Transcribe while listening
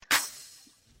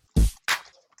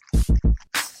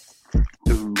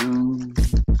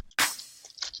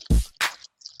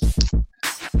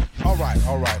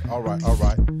All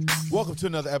right. Welcome to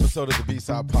another episode of the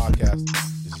B-Side Podcast.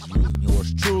 This is you and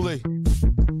yours truly,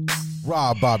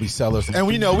 Rob Bobby Sellers. And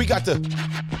we got the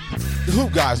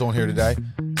hoop guys on here today.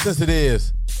 Since it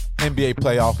is NBA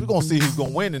playoffs, we're going to see who's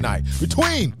going to win tonight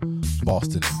between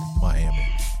Boston and Miami.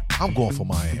 I'm going for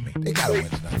Miami. They got to win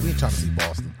tonight. We ain't trying to see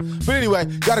Boston. But anyway,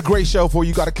 got a great show for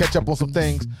you. Got to catch up on some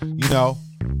things.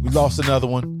 We lost another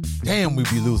one. Damn, we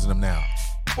be losing them now.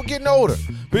 We're getting older.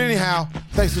 But anyhow,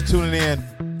 thanks for tuning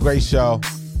in. Great show.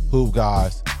 Hoop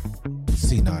guys.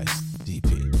 C Nice.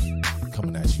 DP.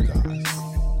 Coming at you guys.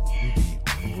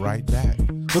 We'll be right back.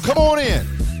 So come on in.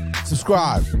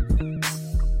 Subscribe.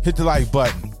 Hit the like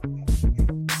button.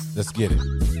 Let's get it.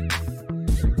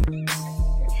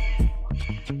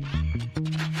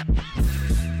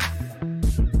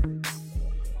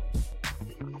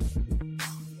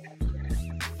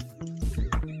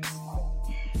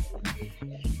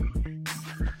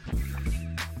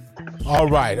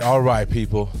 All right,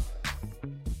 people.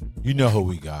 You know who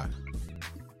we got.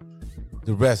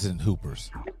 The resident hoopers.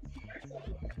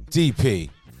 DP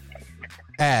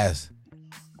as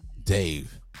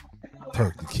Dave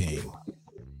Perk the King.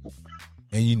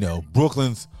 And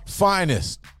Brooklyn's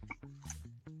finest.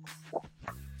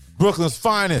 Brooklyn's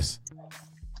finest.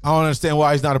 I don't understand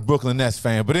why he's not a Brooklyn Nets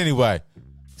fan. But anyway,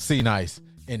 C Nice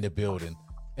in the building.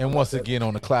 And once again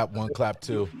on the clap one, clap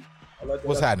two.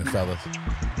 What's happening, fellas?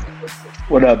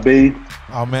 What up, B?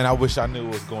 Oh man, I wish I knew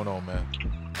what was going on, man.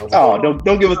 Oh,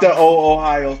 don't give us that old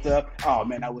Ohio stuff. Oh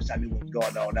man, I wish I knew what was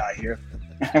going on out here.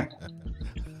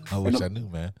 I wish I knew,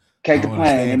 man. Can't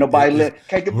complain. Ain't nobody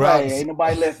Ain't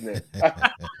nobody listening.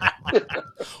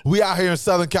 We out here in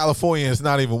Southern California, and it's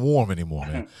not even warm anymore,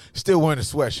 man. Still wearing a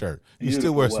sweatshirt. You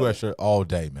still wear a sweatshirt all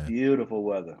day, man. Beautiful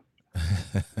weather.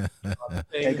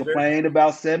 Can't complain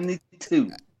about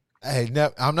 72. Hey,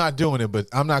 I'm not doing it, but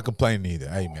I'm not complaining either.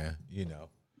 Hey, man,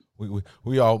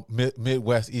 we all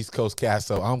Midwest, East Coast cast,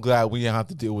 so I'm glad we don't have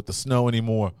to deal with the snow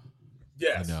anymore.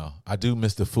 Yes. I do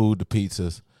miss the food, the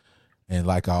pizzas, and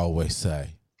like I always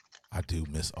say, I do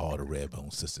miss all the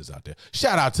Redbone sisters out there.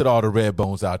 Shout out to all the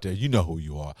Redbones out there. You know who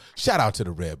you are. Shout out to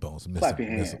the Redbones.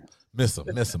 Miss them.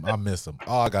 I miss them.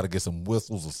 Oh, I got to get some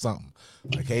whistles or something.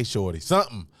 Like, hey, shorty,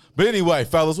 something. But anyway,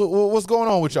 fellas, what's going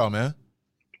on with y'all, man?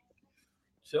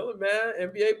 Chilling, man.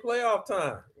 NBA playoff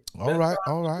time. All right.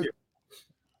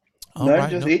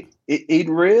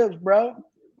 Eating ribs, bro.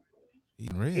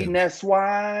 Eating ribs. Eating that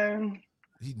swine.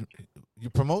 You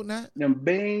promoting that? Them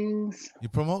beans. You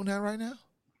promoting that right now?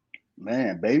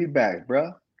 Man, baby back,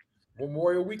 bro.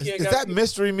 Memorial Weekend. Is that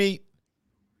mystery meat?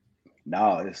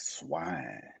 No, it's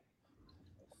swine.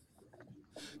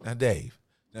 Now, Dave.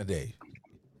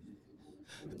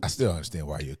 I still don't understand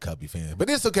why you're a Cubby fan, but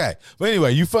it's okay. But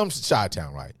anyway, you from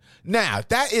Chi-Town, right? Now,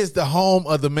 that is the home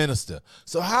of the minister.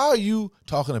 So how are you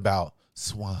talking about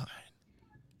swine,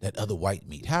 that other white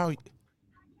meat? How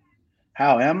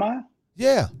am I?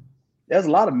 Yeah. There's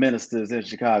a lot of ministers in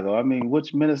Chicago. I mean,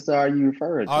 which minister are you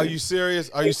referring to? Are you serious?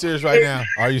 Are you serious right now?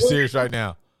 Are you serious?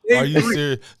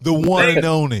 The one and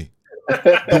only.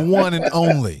 The one and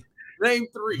only. Name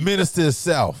three. Minister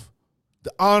itself.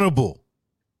 The Honorable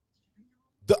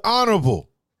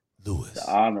Louis. The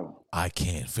Honorable. I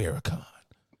can't Farrakhan.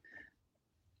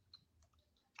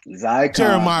 Zycon.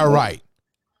 Jeremiah Wright.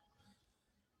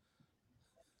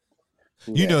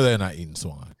 You know they're not eating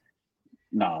swine.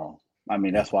 No. I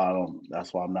mean, that's why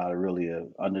I'm not really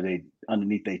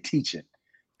underneath their teaching.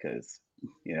 Because,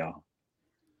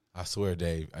 I swear,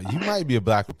 Dave, you might be a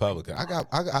black Republican.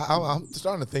 I'm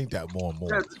starting to think that more and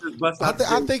more.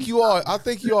 I think you are.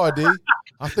 D.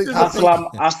 Assalamu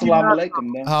alaikum,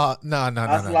 man.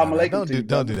 No.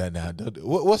 Don't do that now.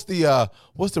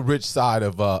 What's the rich side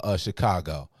of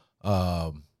Chicago?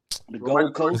 The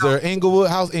Gold Coast. Is there Inglewood?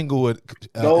 How's Inglewood?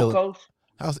 Gold Coast.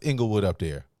 How's Inglewood up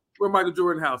there? Where Michael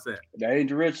Jordan house at? That ain't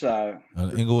the rich side.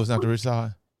 Inglewood's not the rich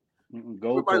side.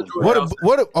 Gold Coast.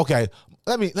 Okay,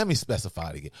 let me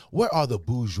specify it again. Where are the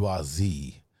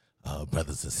bourgeoisie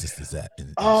brothers and sisters at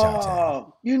in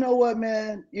Chi-Town? You know what,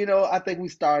 man? I think we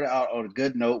started out on a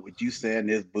good note with you saying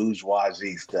this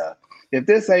bourgeoisie stuff. If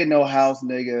this ain't no house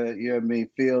nigga, you know what I mean,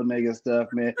 field nigga stuff,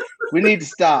 man, we need to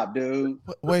stop, dude.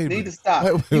 Wait a minute. Need to stop.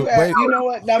 Wait. You know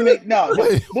what? I mean, no.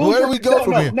 Where do we go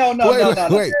from here? No. Where do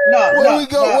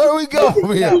we go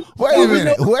from here? Wait a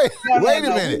minute. Wait a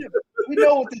minute. We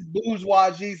know what this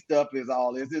bourgeoisie stuff is.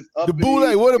 All is this the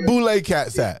boule. Where the boule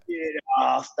cats at?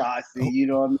 Yeah, stop. See, you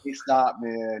know what I mean? Stop,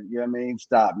 man. You know what I mean?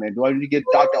 Stop, man. Do I need to get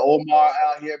Dr. Omar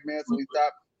out here, man? So we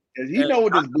stop. Because he know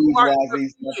what this bourgeoisie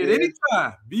stuff is.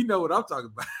 Anytime. You know what I'm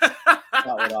talking about.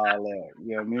 Not with all that.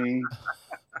 You know what I mean?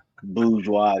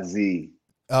 Bourgeoisie.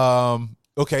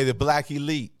 Okay, the black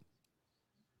elite.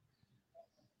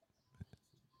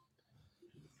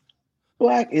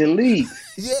 Black elite.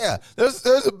 Yeah, there's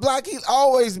a black elite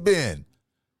always been.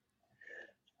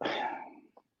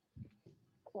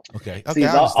 Okay, See,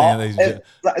 I understand, ladies and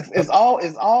gentlemen.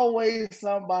 it's always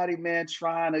somebody, man,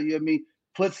 trying to, you know what I mean,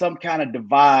 put some kind of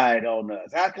divide on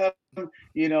us. How come,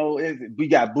 we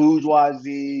got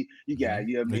bourgeoisie, you got,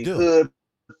 you know what I We mean, do. hood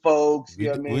folks, We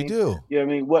you know what I do. We mean? do. You know what I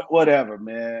mean? Whatever,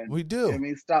 man. We do. You know what I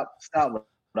mean? Stop with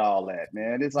all that,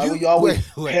 man. It's like You we always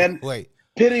wait.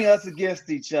 pitting us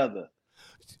against each other.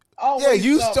 Always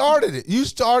you something. started it. You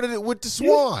started it with the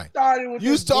swine.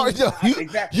 You started it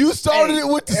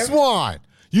with the swine.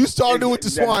 You started it with the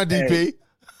swine, DP.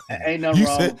 Ain't nothing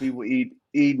wrong with people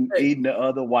eating the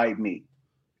other white meat.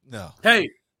 No.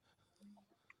 Hey.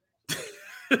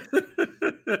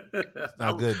 It's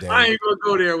not good, Dave. I ain't gonna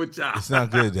go there with y'all. It's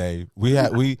not good, Dave.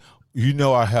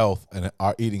 Our health and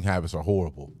our eating habits are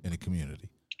horrible in the community.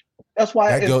 That's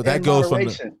why that goes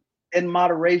moderation. In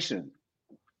moderation.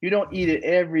 You don't eat it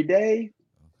every day.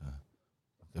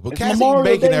 Okay. But Cass eating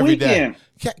bacon every day.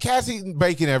 Cass eating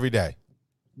bacon every day.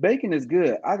 Bacon is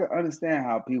good. I can understand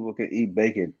how people can eat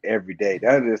bacon every day.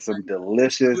 That is some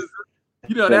delicious,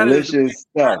 delicious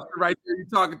stuff. Right there, you're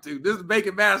talking to. This is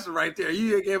Bacon Master right there.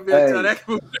 You can't be able to tell that.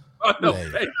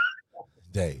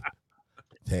 Dave.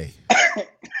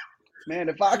 Man,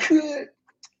 if I could,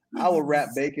 I would wrap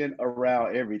bacon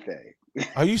around everything.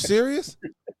 Are you serious?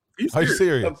 Are you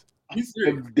serious?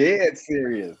 I'm dead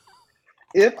serious.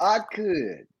 If I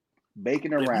could,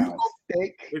 bacon around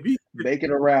steak,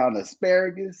 bacon around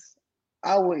asparagus,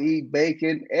 I would eat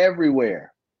bacon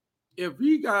everywhere. If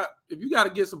you got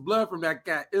to get some blood from that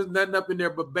cat, there's nothing up in there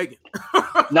but bacon.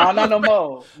 No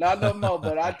more. Not no more.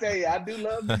 But I tell you, I do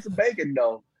love me some bacon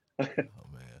though. Oh, man.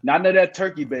 None of that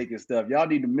turkey bacon stuff. Y'all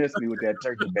need to miss me with that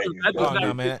turkey bacon. Oh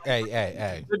no, man.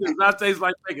 Hey. It does not taste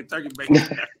like bacon, turkey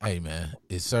bacon. Hey, man.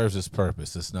 It serves its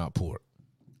purpose. It's not pork.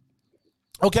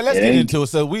 Okay, let's get into it.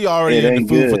 So we already in the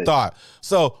food for thought.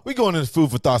 So we going into the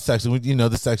food for thought section.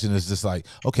 This section is just like,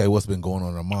 okay, what's been going on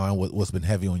in our mind? What's been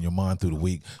heavy on your mind through the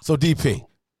week? So DP,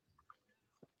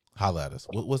 holla at us.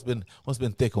 What's been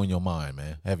thick on your mind,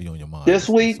 man? Heavy on your mind this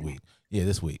week? Yeah,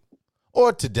 this week,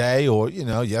 or today, or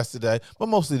yesterday, but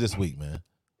mostly this week, man.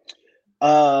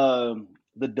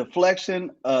 The deflection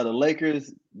of the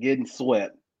Lakers getting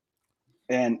swept,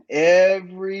 and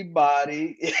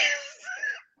everybody is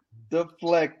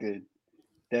deflected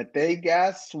that they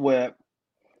got swept,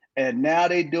 and now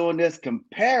they doing this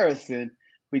comparison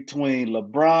between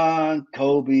LeBron,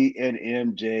 Kobe, and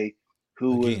MJ,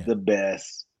 who is the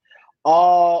best,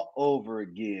 all over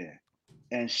again.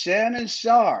 And Shannon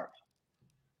Sharp,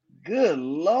 good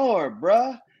Lord,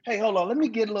 bruh. Hey, hold on. Let me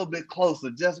get a little bit closer.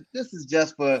 This is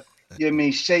just for,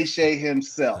 Shay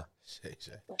himself. Shay.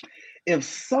 If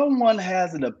someone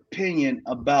has an opinion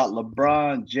about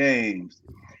LeBron James,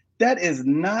 that is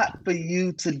not for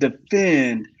you to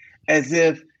defend as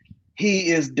if he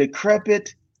is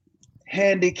decrepit,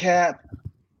 handicapped,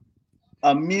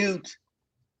 a mute,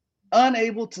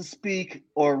 unable to speak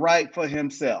or write for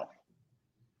himself.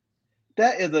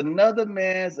 That is another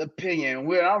man's opinion.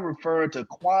 Where I'm referring to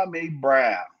Kwame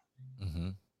Brown. Mm-hmm.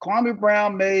 Kwame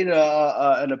Brown made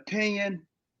an opinion,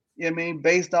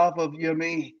 based off of,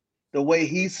 the way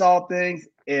he saw things.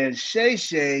 And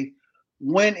Shay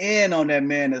went in on that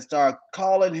man and started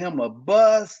calling him a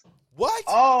bust. What?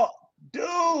 Oh,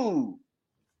 dude.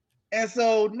 And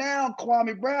so now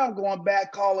Kwame Brown going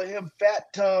back calling him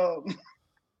fat tongue.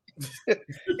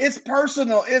 It's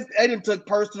personal. Aiden took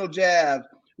personal jabs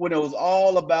when it was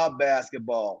all about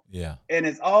basketball. Yeah. And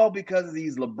it's all because of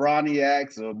these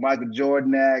LeBroniacs or Michael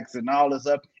Jordaniacs and all this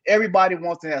stuff. Everybody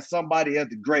wants to have somebody as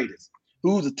the greatest.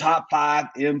 Who's a top 5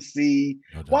 MC?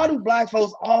 No, why do black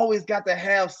folks always got to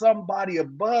have somebody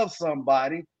above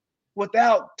somebody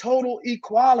without total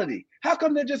equality? How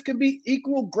come there just can be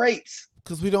equal greats?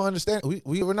 Because we don't understand.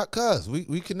 We were not cuz.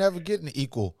 We can never get an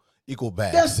equal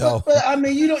bag.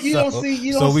 You don't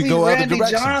see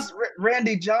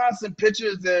Randy Johnson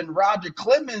pictures and Roger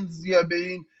Clemens,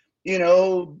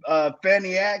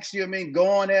 Fanny Axe,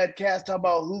 going at cats talking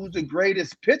about who's the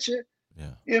greatest pitcher.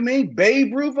 Yeah.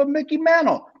 Babe Ruth or Mickey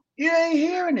Mantle. You ain't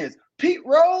hearing this. Pete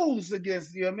Rose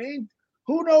against,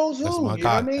 who knows who? That's my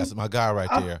guy. That's my guy right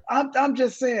there. I'm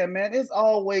just saying, man, it's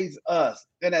always us.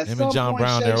 And at him and John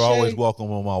Brown, they're always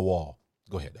welcome on my wall.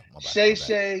 Go ahead, though.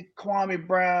 Shay, Kwame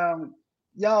Brown,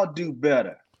 y'all do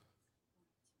better.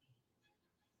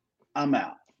 I'm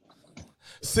out.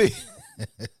 See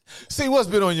what's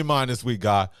been on your mind this week,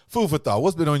 guy? Food for thought.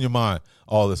 What's been on your mind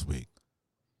all this week?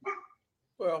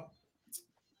 Well,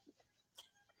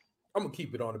 I'm going to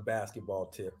keep it on the basketball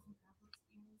tip.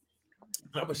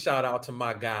 I'm going to shout out to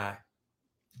my guy,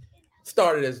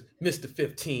 Started as Mr.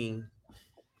 15,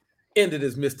 ended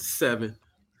as Mr. 7.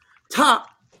 Top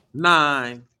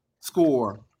 9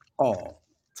 scorer all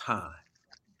time.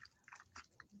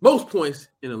 Most points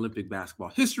in Olympic basketball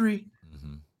history.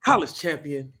 College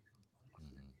champion.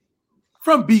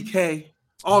 From BK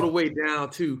all the way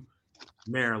down to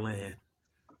Maryland.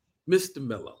 Mr.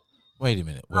 Mello. Wait a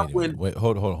minute. Wait,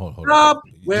 hold on.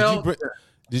 Well,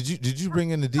 did you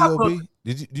bring in the DOB?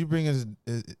 Did you bring in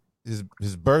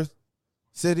his birth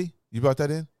city? You brought that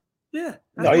in? Yeah.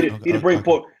 No, he didn't bring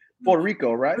Puerto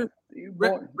Rico, right?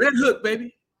 Red Hook,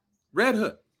 baby. Red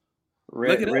Hook.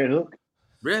 Red Hook.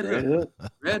 Red Hook.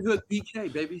 Red Hook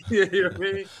BK, baby. You know what I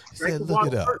mean? Said, look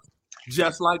it up. First,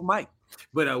 just like Mike.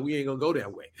 But we ain't going to go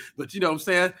that way. But you know what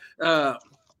I'm saying?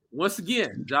 Once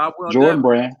again, job well Jordan done.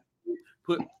 Brand.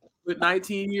 Put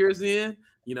 19 years in.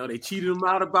 You know, they cheated him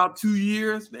out about 2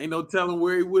 years. Ain't no telling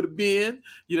where he would have been.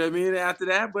 You know what I mean? After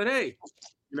that. But hey,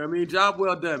 you know what I mean? Job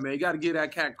well done, man. You got to give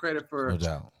that cat credit for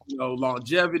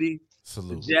longevity,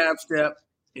 the jab step,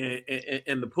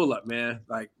 and the pull up, man.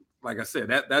 Like I said,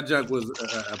 that junk was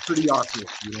a pretty awesome.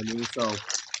 You know what I mean? So,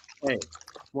 hey,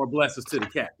 more blessings to the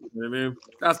cat. You know what I mean?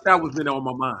 That was been on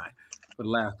my mind for the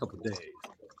last couple of days.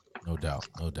 No doubt,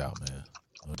 man.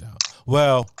 No doubt.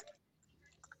 Well,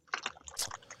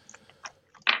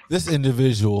 this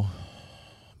individual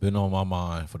been on my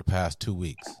mind for the past 2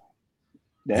 weeks.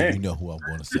 And you know who I'm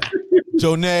going to say.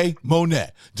 Janelle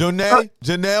Monáe.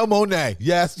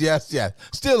 Yes.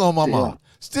 Still on my mind.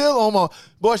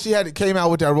 Boy, she came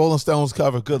out with that Rolling Stones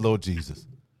cover. Good Lord Jesus.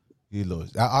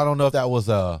 I don't know if that was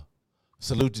a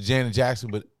salute to Janet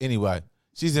Jackson, but anyway,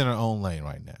 she's in her own lane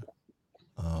right now.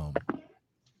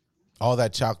 All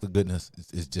that chocolate goodness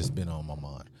is just been on my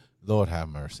mind. Lord have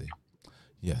mercy.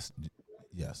 Yes,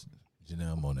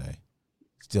 Janelle Monáe.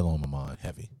 Still on my mind.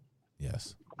 Heavy.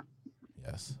 Yes.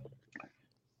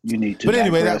 You need to. But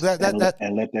anyway, and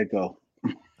let that go.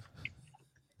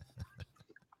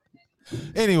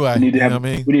 Anyway, we need to have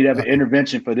an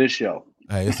intervention for this show.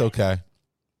 Hey, it's okay.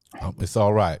 It's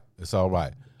all right.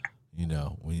 You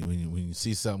know, when you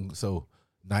see something so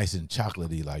nice and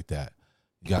chocolatey like that,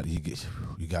 you got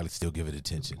to still give it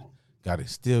attention.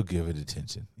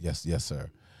 Yes, sir.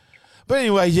 But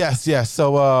anyway, yes.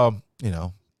 So,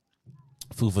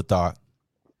 food for thought.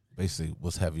 Basically,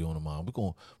 what's heavy on the mind.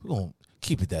 We're gonna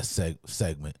keep it that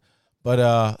segment.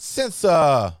 But since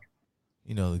the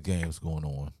game's going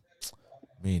on,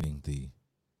 meaning the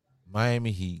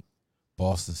Miami Heat,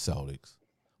 Boston Celtics.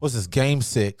 What's this, Game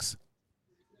 6?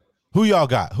 Who y'all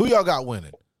got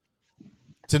winning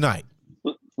tonight?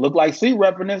 Look like C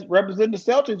represent the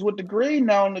Celtics with the green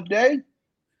now on the day.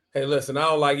 Hey, listen, I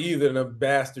don't like either of them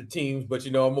bastard teams, but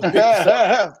I'm gonna pick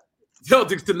the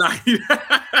Celtics tonight.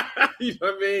 You know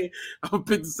what I mean? I'm gonna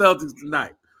pick the Celtics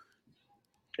tonight.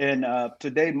 And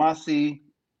today, my C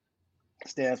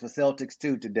stands for Celtics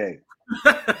too. Today,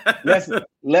 let's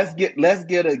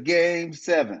get a Game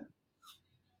 7.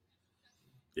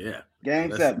 Yeah,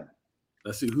 Game 7.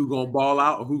 Let's see who's gonna ball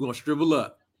out or who's gonna shrivel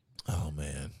up. Oh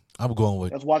man, I'm going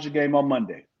with. Let's watch a game on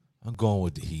Monday. I'm going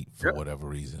with the Heat for whatever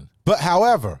reason. But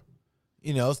however,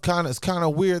 it's kind of a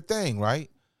weird thing,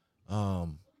 right?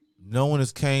 No one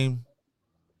has came,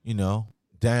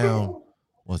 down,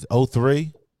 was it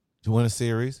 0-3 to win a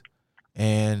series.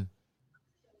 And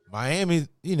Miami,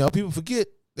 people forget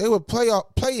they were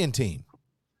play-in team.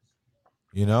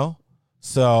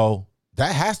 So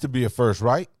that has to be a first,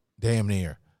 right? Damn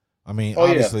near. I mean,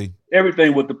 obviously. Yeah.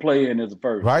 Everything with the play-in is a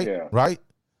first. Right, yeah. Right.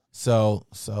 So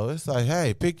it's like,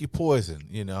 hey, pick your poison.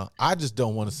 I just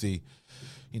don't want to see,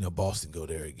 Boston go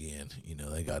there again.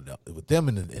 They got with them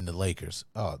in the Lakers.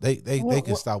 Oh, they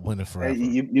can stop winning forever.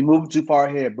 Hey, you moving too far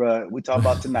ahead, bro. We talk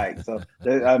about tonight. So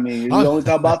you only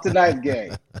talk about tonight's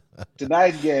game.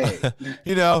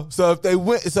 So if they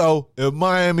win, if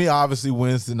Miami obviously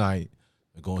wins tonight,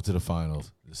 they're going to the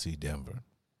finals to see Denver.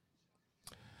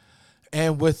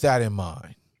 And with that in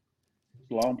mind,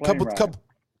 long plane ride.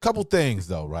 Couple things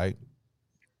though, right?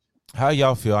 How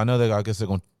y'all feel? I know I guess they're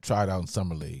gonna try it out in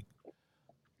summer league.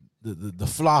 The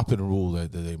flopping rule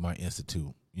that they might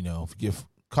institute. If you get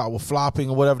caught with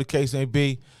flopping or whatever the case may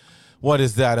be, what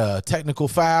is that? A technical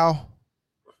foul?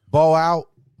 Ball out?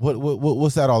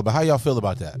 What's that all about? How y'all feel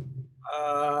about that?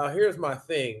 Here's my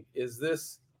thing: is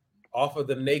this off of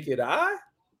the naked eye,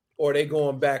 or are they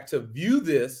going back to view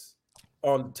this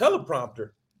on the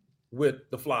teleprompter with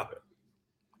the flopping?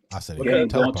 I said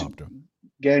teleprompter.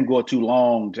 Game going too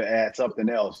long to add something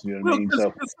else. You know what I mean?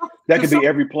 So that could be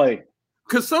every play.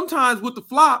 Because sometimes with the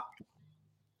flop,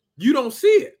 you don't see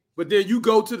it, but then you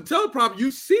go to the teleprompter,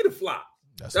 you see the flop.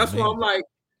 That's why I'm like,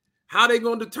 how they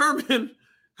going to determine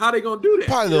how they gonna do that?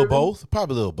 Probably a little both.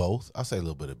 Probably a little both. I'll say a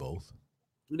little bit of both.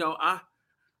 You know, I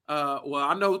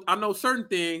know certain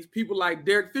things. People like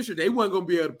Derek Fisher, they wasn't gonna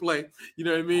be able to play. You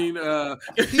know what I mean?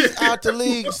 He's out the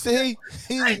league. See,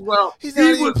 he's not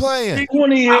even playing.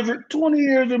 20 years removed. 20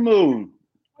 years of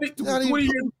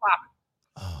flopping.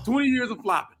 20 years of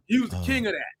flopping. He was the king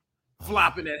of that.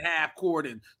 Flopping at half court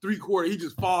and 3/4. He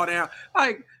just fall down.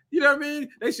 Like, you know what I mean?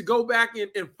 They should go back and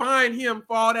find him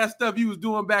for all that stuff he was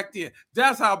doing back then.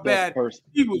 That's how bad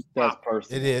he was. That's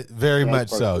personal. It is very much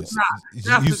so.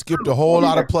 You skipped a whole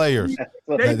lot of players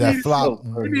that flopped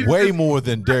way more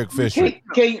than Derek Fisher.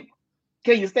 Can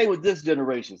you stay with this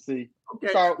generation? See, okay.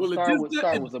 Start with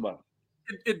somebody.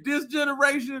 In this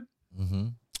generation,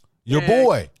 your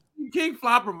boy. King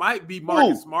Flopper might be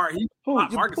Marcus Smart.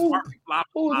 Marcus Smart be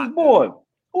flopping. Who's his boy?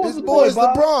 His boy is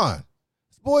LeBron.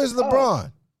 His boy is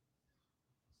LeBron.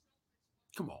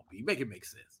 Come on, B. Make it make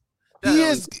sense. He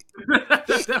is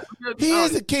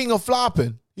the king of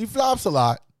flopping. He flops a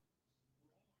lot.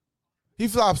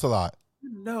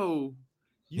 No,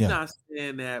 you're not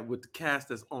saying that with the cast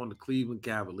that's on the Cleveland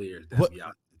Cavaliers.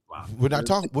 We're not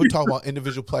talking. We're talking about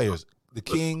individual players. The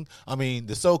king,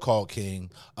 the so-called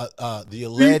king, the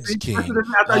alleged king,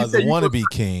 the wannabe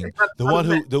king,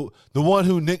 the one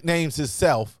who nicknames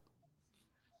himself.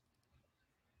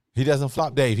 He doesn't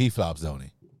flop, Dave. He flops, don't he?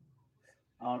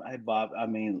 Hey, Bob.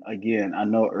 Again, I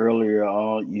know earlier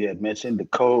on you had mentioned the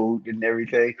code and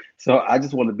everything, so I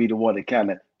just want to be the one to kind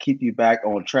of keep you back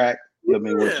on track. You know what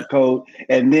I mean, with your code,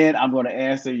 and then I'm going to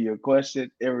answer your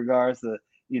question in regards to,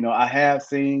 I have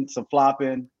seen some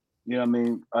flopping. You know what I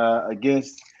mean?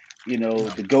 Against,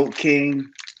 the GOAT King.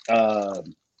 But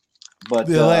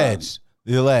the alleged.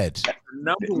 Right.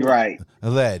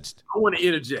 Alleged. I want to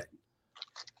interject.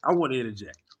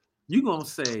 You're going to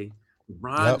say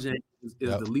LeBron James is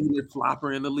the leading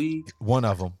flopper in the league? One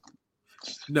of them.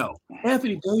 No.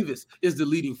 Anthony Davis is the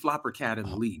leading flopper cat in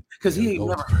the league. Because he ain't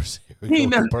never hurt. He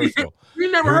never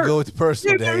hurt. Go with the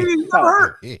personal, Dave. He never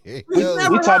hurt. He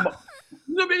never hurt.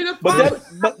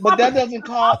 But that doesn't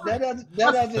call that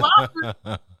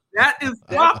is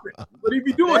flopping. What he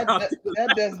be doing out there?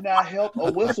 That does not help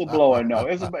a whistleblowing, no.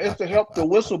 It's to help the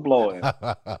whistleblowing.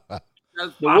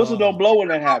 The whistle don't blow when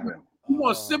that happens. You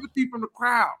want sympathy from the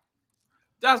crowd.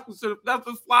 That's what's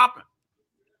flopping.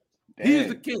 Dang. He's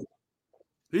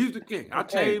the king. I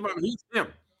changed my. He's him.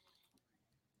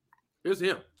 It's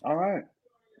him. All right.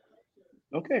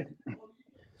 Okay.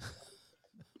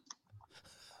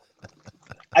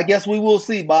 I guess we will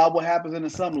see, Bob, what happens in the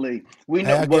summer league. We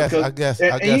know. I guess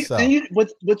so.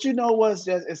 But you know what's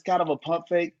just, it's kind of a pump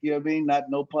fake. You know what I mean?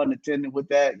 No pun intended with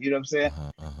that. You know what I'm saying?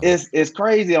 It's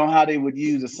crazy on how they would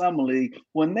use the summer league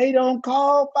when they don't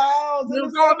call fouls.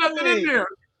 There's nothing in there.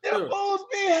 They're supposed to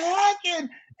be hacking,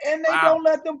 and they don't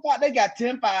let them flop. They got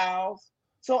 10 fouls,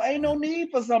 so ain't no need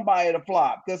for somebody to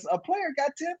flop because a player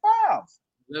got 10 fouls.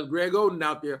 There's Greg Oden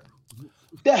out there.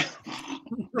 That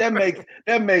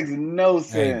makes no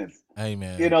sense. Hey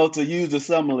man, to use the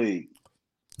summer league.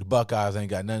 The Buckeyes ain't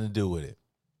got nothing to do with it.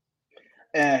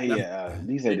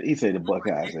 He said the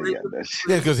Buckeyes ain't got that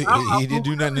shit. Yeah, because he didn't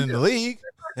do nothing in the league.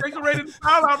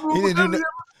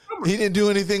 He didn't do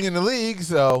anything in the league,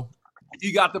 so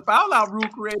he got the foul out rule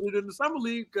created in the summer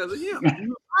league because of him.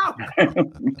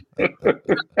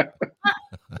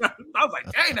 I was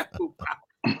like, dang, that's cool foul.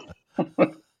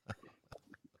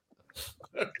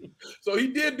 So he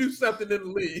did do something in the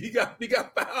league. He got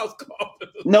fouls called.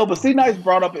 No, but C-Nice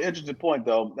brought up an interesting point,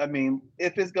 though. I mean,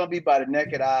 if it's going to be by the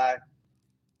naked eye,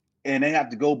 and they have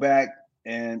to go back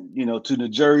and to New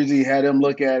Jersey, have them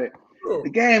look at it,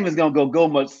 the game is going to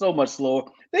go so much slower.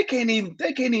 They can't even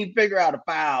figure out a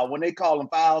foul when they call them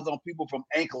fouls on people from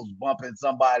ankles bumping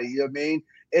somebody. You know what I mean?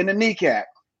 In the kneecap.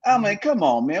 I mean, come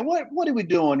on, man. What are we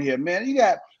doing here, man? You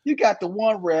got the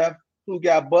one ref who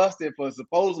got busted for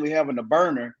supposedly having a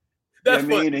burner. That's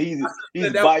what I mean, and he's by you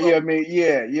know what I mean,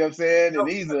 yeah, you know what I'm saying, and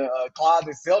he's a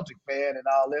closet Celtic fan and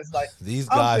all this. Like these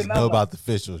guys know about the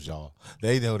officials, y'all.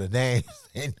 They know the names.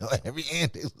 They know every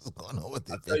antic what's going on with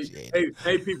the officiating.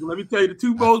 Hey, people, let me tell you the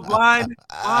two most blind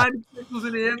officials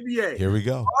in the NBA. Here we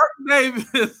go. Mark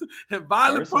Davis and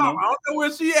Violet Palmer. I don't know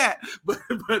where she at, but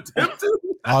them two.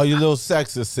 Oh, you little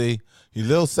sexist, see? You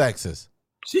little sexist.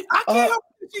 I can't help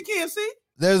it. She can't see.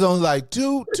 There's only like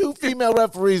two female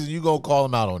referees, and you gonna call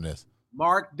them out on this.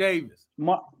 Mark Davis.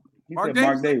 Mark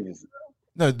Davis.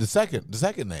 No, the second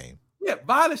name. Yeah,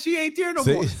 Violet, she ain't there no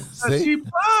more. She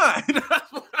blind.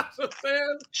 That's what I'm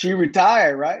saying. She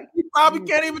retired, right? She probably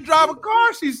can't even drive a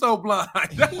car. She's so blind.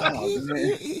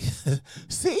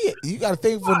 See, you got to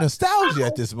think for nostalgia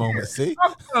at this moment. See,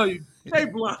 I'm telling you, they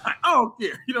blind. I don't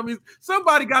care. You know what I mean?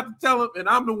 Somebody got to tell them, and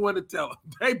I'm the one to tell them.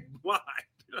 They blind.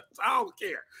 I don't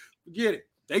care. Forget it.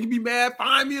 They can be mad.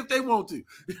 Find me if they want to.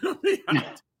 You know what I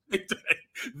mean?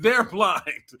 They're blind.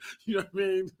 You know what I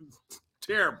mean?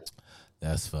 Terrible.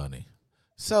 That's funny.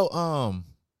 So,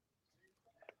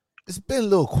 it's been a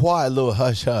little quiet, a little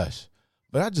hush hush,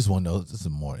 but I just want to know, this is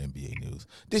more NBA news.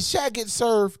 Did Shaq get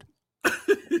served?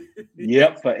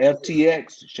 Yep, for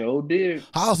FTX, sure did.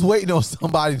 I was waiting on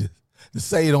somebody to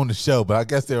say it on the show, but I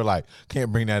guess they were like,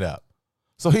 can't bring that up.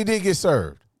 So he did get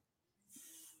served.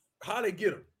 How they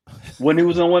get him? When he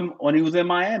was in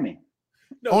Miami.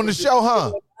 No, on the show,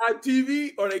 huh? On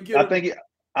TV, or they get him?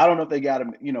 I don't know if they got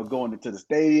him, going into the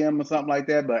stadium or something like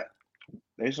that, but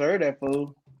they served that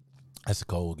fool. That's a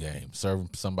cold game. Serving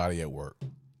somebody at work.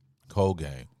 Cold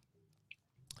game.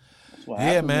 That's what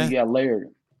happens when you got layered.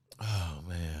 Oh,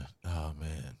 man.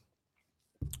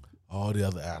 All the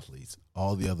other athletes,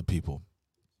 all the other people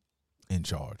in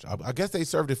charge. I guess they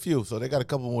served a few, so they got a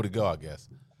couple more to go, I guess.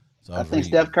 So I think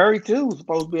Steph Curry, too, was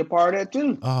supposed to be a part of that,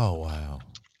 too. Oh, wow.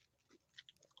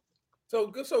 So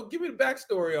give me the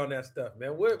backstory on that stuff,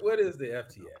 man. What is the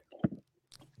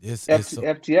FTX?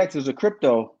 FTX is a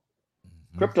crypto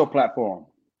platform.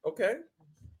 Okay.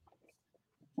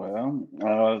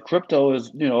 Well, crypto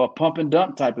is, a pump and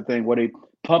dump type of thing where they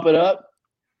pump it up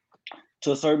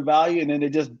to a certain value and then they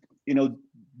just,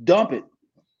 dump it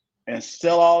and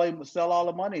sell all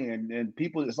the money and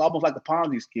people. It's almost like a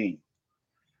Ponzi scheme.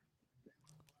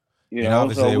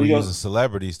 Obviously so they were using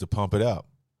celebrities to pump it up,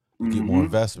 get more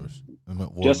investors,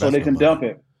 just so they can dump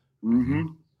it. Mm-hmm.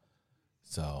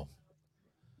 So,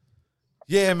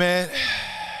 yeah, man.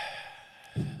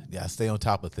 Yeah, stay on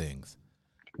top of things.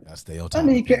 I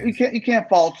mean, you can't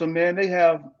fault them, man. They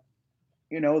have,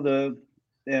 the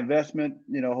investment,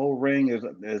 whole ring is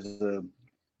a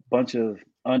bunch of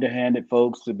underhanded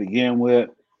folks to begin with,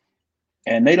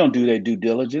 and they don't do their due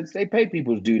diligence. They pay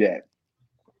people to do that.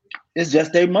 It's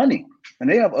just their money, and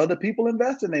they have other people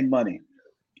investing their money.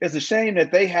 It's a shame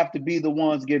that they have to be the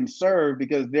ones getting served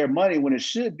because their money, when it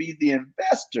should be the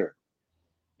investor,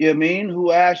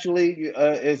 who actually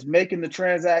is making the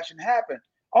transaction happen.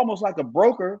 Almost like a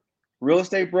broker, real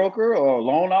estate broker or a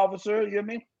loan officer,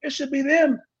 it should be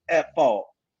them at fault.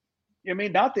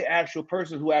 Not the actual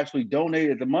person who actually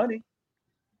donated the money.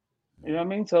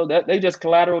 So that they just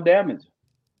collateral damage.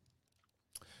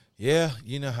 Yeah,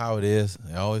 you know how it is.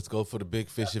 They always go for the big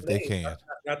fish if they can.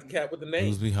 Got the cat with the name.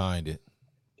 Who's behind it?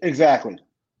 Exactly.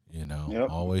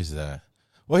 Always that.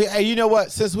 Well, hey, you know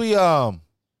what? Since we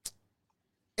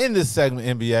in this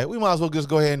segment, NBA, we might as well just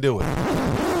go ahead and do it.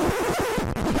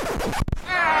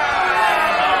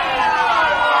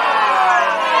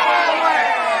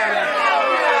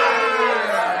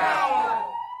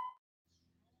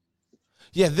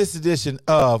 Yeah, this edition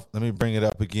of, let me bring it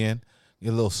up again, get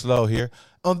a little slow here.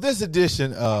 On this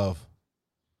edition of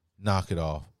Knock It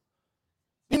Off,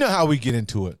 you know how we get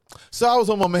into it. So I was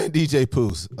on my man DJ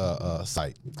Pooh's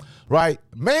site, right?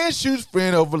 Man shoots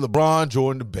friend over LeBron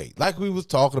Jordan debate, like we was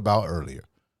talking about earlier.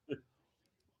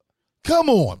 Come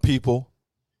on, people.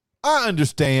 I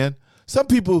understand. Some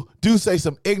people do say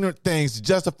some ignorant things to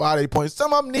justify their points.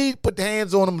 Some of them need to put their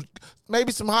hands on them,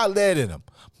 maybe some hot lead in them.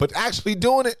 But actually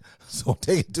doing it, so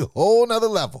take it to a whole nother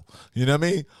level. You know what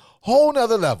I mean? Whole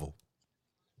nother level.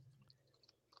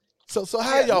 So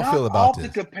how y'all feel about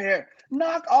this?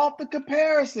 Knock off the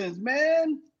comparisons,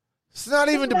 man. It's not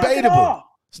even debatable.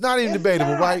 It's not even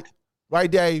debatable, right? Right,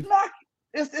 Dave?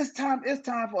 It's time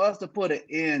for us to put an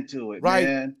end to it, right,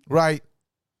 man. Right.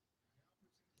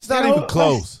 It's not even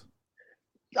close.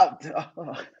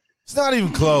 It's not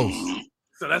even close.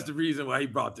 So that's the reason why he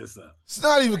brought this up. It's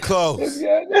not even close.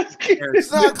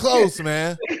 It's not close,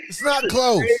 man. It's not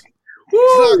close.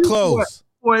 It's not close.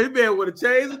 Boy, he man would have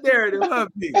changed the narrative, huh,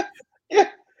 me?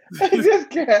 This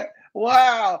cat.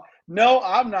 Wow. No,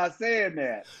 I'm not saying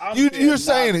that. You're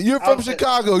saying it. You're from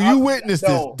Chicago. You witnessed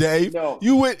this, Dave.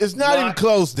 It's not even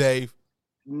close, Dave.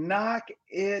 Knock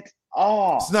it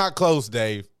off. It's not close,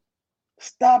 Dave.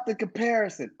 Stop the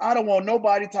comparison. I don't want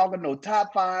nobody talking no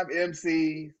top 5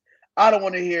 MCs. I don't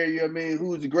want to hear,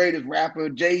 who's the greatest rapper,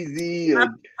 Jay-Z. Or,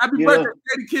 Happy birthday,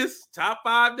 Daddy Kiss. Top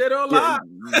 5 dead or alive.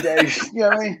 You know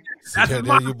what I mean?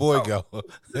 There your boy go.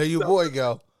 There your boy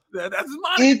go. That's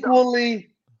my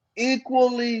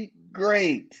equally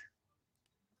great.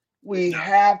 We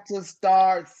have to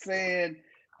start saying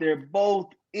they're both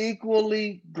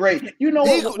equally great. You know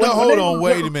what? Hold on.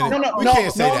 Wait a minute. We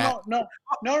can't say that. No.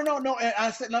 And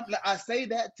I say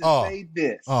that to say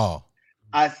this. Oh.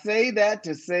 I say that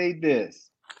to say this.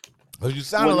 But you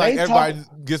sound like everybody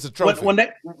gets a trophy. When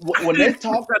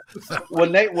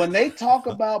they talk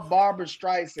about Barbara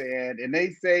Streisand and they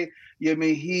say,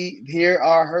 here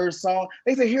are her songs.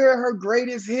 They say here are her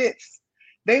greatest hits.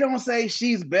 They don't say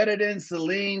she's better than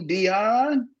Celine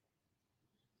Dion.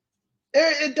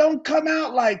 It don't come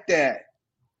out like that.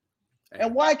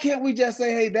 And why can't we just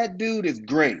say, hey, that dude is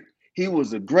great. He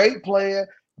was a great player.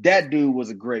 That dude was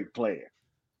a great player.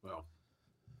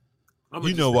 Well,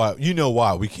 you know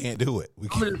why we can't do it. We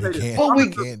can't do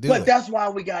it. But that's why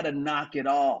we got to knock it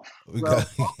off. We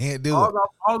can't do it. All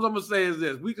I'm gonna say is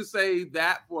this: we can say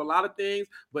that for a lot of things,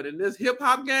 but in this hip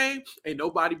hop game, ain't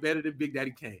nobody better than Big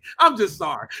Daddy Kane. I'm just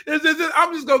sorry. I'm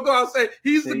just gonna go out and say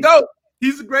he's the GOAT.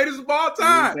 He's the greatest of all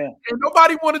time. And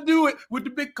nobody want to do it with the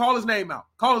big. Call his name out.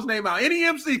 Call his name out. Any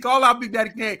MC, call out Big Daddy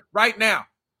Kane right now,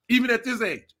 even at this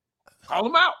age. Call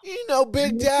him out.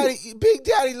 Big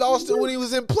Daddy lost it when he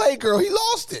was in Playgirl. He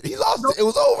lost it. It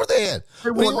was over then.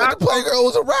 When he went to Playgirl, it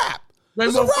was a rap. It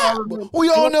was a rap. We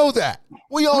all know that.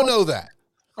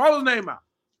 Call his name out.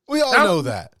 We all know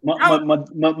that.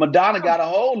 Madonna got a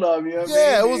hold of him.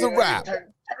 Yeah, it was a rap.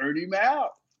 Turned him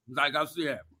out. Like I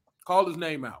said, call his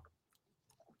name out.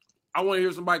 I want to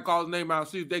hear somebody call his name out and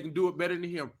see if they can do it better than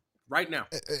him right now.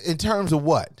 In terms of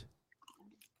what?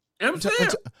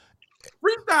 MCing.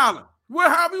 Freestyling.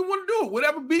 However you want to do it.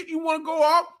 Whatever beat you want to go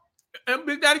off. And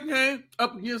Big Daddy Kane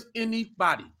up against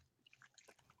anybody.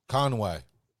 Conway.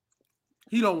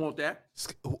 He don't want that.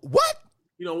 What?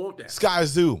 He don't want that. Sky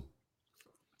Zoo.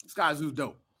 Sky Zoo's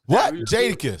dope. What?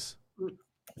 Jadakiss.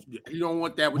 He don't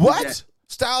want that. With what?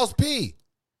 Styles P.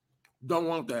 Don't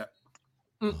want that.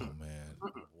 Oh, man.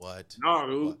 What?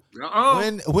 No,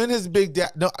 dude. When has Big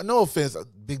Daddy? No offense,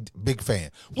 big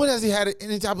fan. When has he had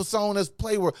any type of song that's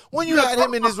play where? When you had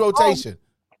him in his rotation?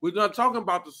 We're not talking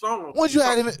about the song. When you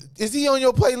had him? Is he on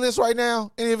your playlist right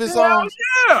now? Any of his songs?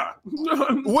 Yeah.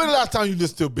 When the last time you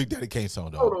listened to a Big Daddy Kane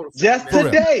song, though? Just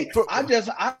today. I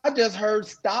just heard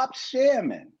 "Stop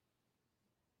Shamming."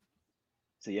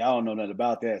 See, y'all don't know nothing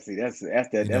about that. See, that's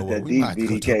that deep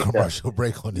BDK stuff. Commercial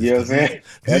break on this. You know what I'm saying?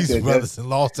 These brothers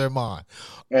lost their mind.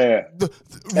 Yeah.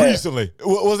 Recently,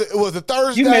 was it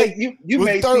Thursday? You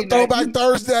may throwback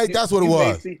Thursday. That's what it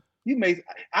was.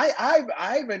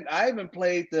 I even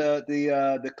played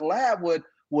the collab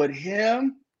with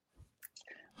him.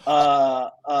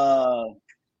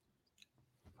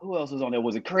 Who else was on there?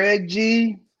 Was it Craig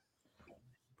G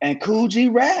and Cool G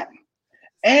Rap?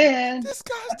 And this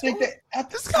guy's I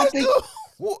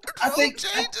think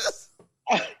changes.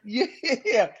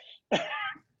 Yeah.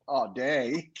 Oh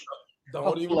dang!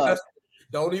 Don't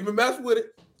even mess with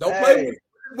it. Don't play with it.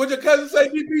 What your cousin say,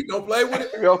 DP? Don't play with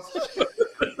it.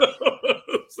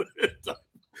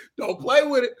 Don't play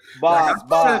with it. Bob.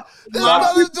 This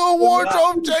brother's doing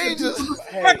wardrobe changes.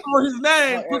 On his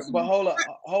name. But hold up.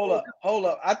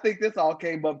 I think this all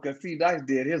came up because C Dice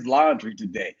did his laundry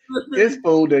today. This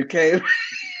fool that came.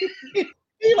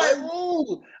 He like,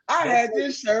 ooh, I had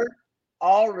this shirt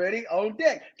already on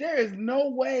deck. There is no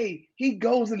way he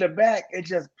goes in the back and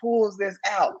just pulls this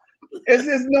out. It's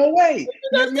just no way.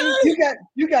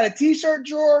 You got a t-shirt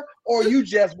drawer or you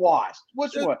just washed.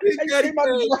 Which one? It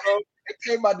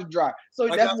came out the dry. So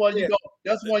that's one you go.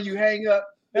 That's one you hang up.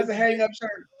 That's a hang up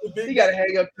shirt. You got to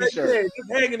hang up t-shirt.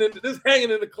 Just hanging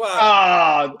in the closet.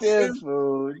 Oh, this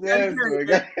fool. There's no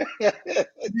way.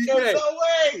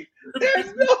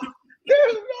 There's no way.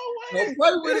 Don't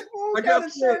play with it. I got a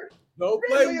shirt. Don't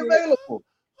play with available.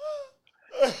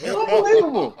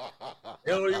 Unbelievable.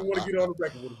 They don't even want to get on the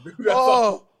record with him.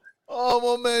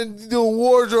 Oh, my man, doing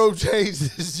wardrobe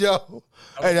changes, yo.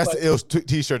 Hey, that's the ill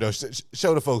t-shirt, though.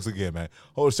 Show the folks again, man.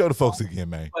 Show the folks again,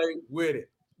 man. Play with it.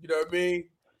 You know what I mean?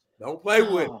 Don't play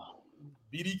with it.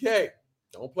 BDK.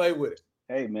 Don't play with it.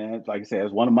 Hey, man, like I said,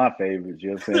 it's one of my favorites.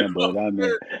 You know what I'm saying? But I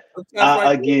mean,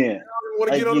 again.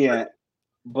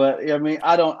 But I mean,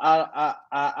 I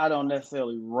don't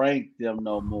necessarily rank them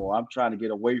no more. I'm trying to get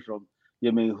away from,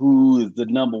 who is the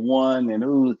number one and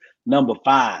who's number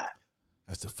 5.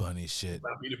 That's the funniest shit.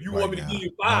 I mean, if you want me to give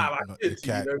you 5,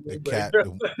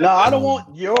 No, I don't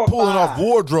want your pulling 5. off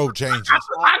wardrobe changes.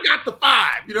 I got the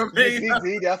 5. You know what I mean?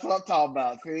 See, that's what I'm talking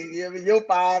about. See, your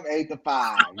 5 ain't the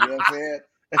 5. You know what I'm saying?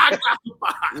 I got the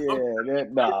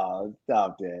 5.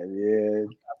 Stop that. Yeah,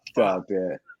 stop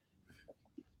that.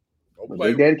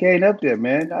 Big Daddy Kane up there,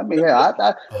 man. I mean,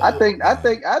 I think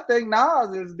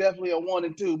Nas is definitely a 1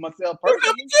 and 2 myself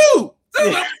personally.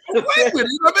 Don't play with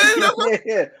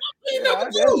it. You know what I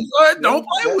mean? Don't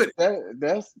play with it.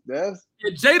 That's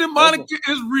Jada Monica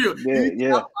is real.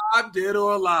 Yeah. 5 dead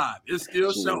or alive. It's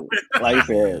still showing. Like I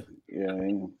said,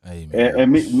 Hey,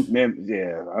 and me, man,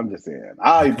 yeah, I'm just saying.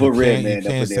 I even put Red Man. You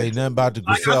can't say nothing about the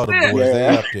Like I Griselda said, boys. They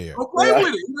up there. Don't play with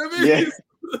it. You know what I mean?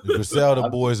 The Griselda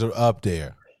boys are up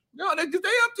there. No, they up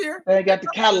there. They ain't got the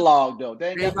catalog though.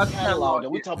 They ain't got the catalog though.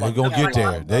 We talking about. They're gonna get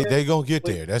there. They gonna get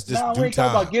there. That's just no, due we ain't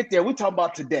time. talking about get there. We talking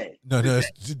about today. No, we yes,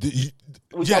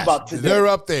 talking about today. they're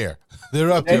up there.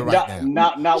 They're up there right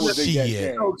now. Not with Big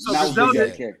Daddy. So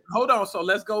Griselda, hold on. So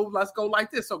let's go like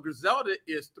this. So Griselda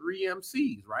is 3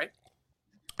 MCs, right?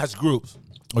 That's groups,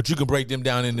 but you can break them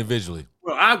down individually.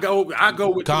 Well, I go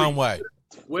with Conway.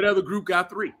 3. What other group got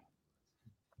 3?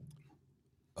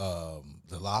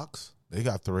 The Locks. They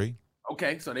got 3.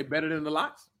 Okay, so they better than the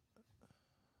Locks?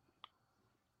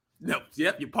 No.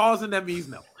 Yep, you're pausing. That means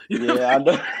no. Yeah, I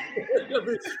know.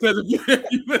 Because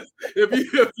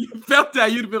if you felt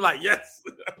that, you'd have been like, yes.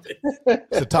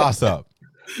 It's a toss up.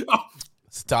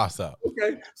 It's a toss up.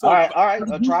 Okay. So, all right.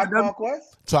 A Tribe Called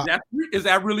Quest. Is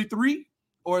that really 3?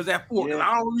 Or is that 4? Because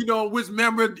I don't really know which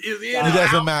member is in. It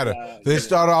doesn't matter. They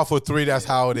start off with 3. That's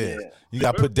how it is. Yeah. You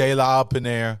got to put De La up in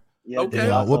there. Yeah, okay.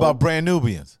 What about Brand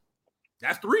Nubians?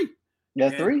 That's 3.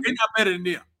 That's 3. They're not better than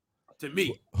them, to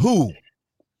me. Who?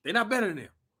 They're not better than them.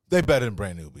 They better than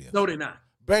Brand Nubians. No, they're not.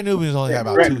 Brand Nubians only have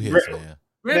about 2 hits, man.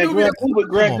 Grand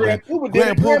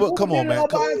Puba, come on, man.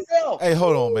 Hey,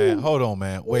 hold on,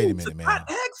 man. Wait a minute, man.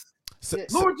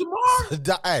 Lord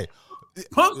Jamar. Hey.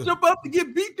 Punks jump up to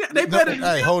get beat down. They better than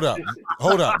hey, hold up,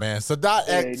 man. Sadat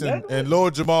X and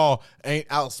Lord Jamal ain't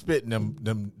outspitting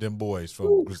them boys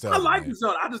from Griselda. I like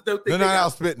Griselda. I just don't think they're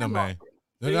not outspitting them, man.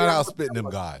 They're not outspitting them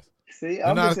guys. See,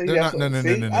 I'm just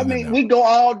saying. I mean, we go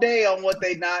all day on what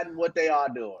they not and what they are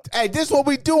doing. Hey, this is what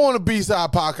we do on the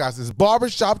B-Side Podcast: is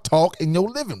barbershop talk in your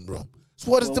living room. That's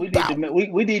what it's about.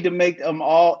 We need to make them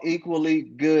all equally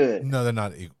good. No, they're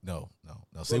not. No.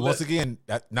 See, once again,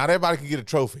 not everybody can get a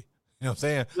trophy. You know what I'm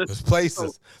saying? There's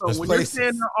places. So when you're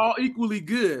saying they're all equally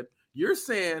good, you're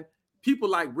saying people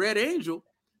like Red Angel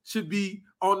should be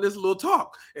on this little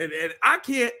talk. And I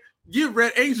can't give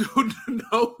Red Angel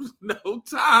no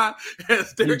time.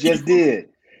 You just did.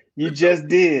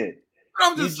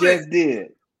 I'm just saying.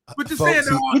 But you're saying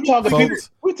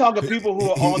we talking people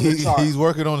who are on the chart. He's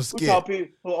working on a skit.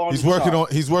 He's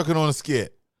working on a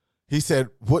skit. He said,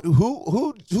 "What?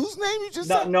 Whose name you just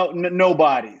said?"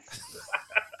 Nobody's.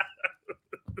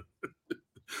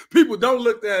 People, don't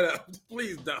look that up.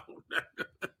 Please don't.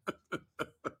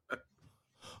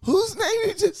 Whose name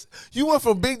you just? You went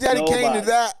from Big Daddy Kane to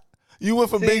that. You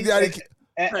went from Big Daddy Kane.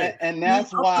 And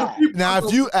that's why. Now,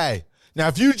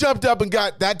 if you jumped up and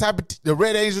got that type of the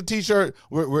Red Angel T-shirt,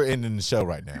 we're ending the show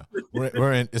right now.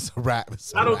 We're in. It's a wrap.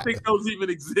 I don't think those even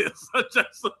exist.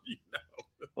 Just so you know.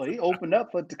 Well, he opened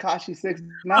up for Tekashi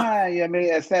 6ix9ine. I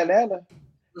mean, at Santa.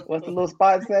 What's the little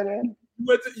spot at Santa?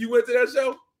 You went to that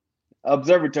show?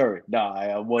 Observatory. No,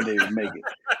 I wouldn't even make it.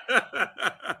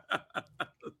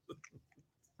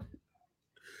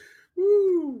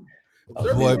 Woo.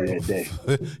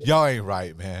 Y'all ain't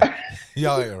right, man.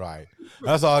 Y'all ain't right.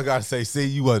 That's all I gotta say. See,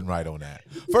 you wasn't right on that.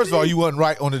 First of all, you wasn't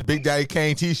right on the Big Daddy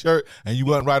Kane T-shirt, and you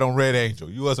wasn't right on Red Angel.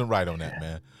 You wasn't right on that,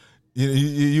 man.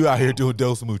 You out here doing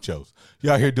Dos Muchos.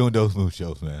 You out here doing Dos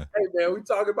Muchos, man. Hey, man, we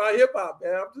talking about hip hop,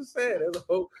 man. I'm just saying,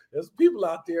 there's people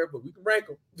out there, but we can rank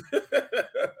them.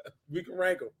 We can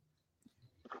rank them.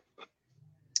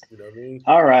 You know what I mean?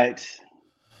 All right.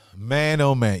 Man,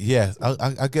 oh man, yes.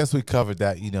 I guess we covered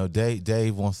that. You know,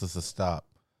 Dave wants us to stop,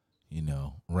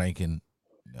 ranking,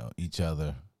 each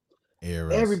other,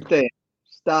 eras. Everything.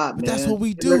 Stop, but man. that's what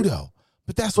we do, though.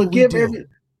 But that's what we do.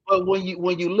 But when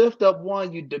you lift up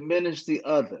one, you diminish the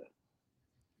other.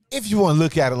 If you want to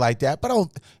look at it like that, but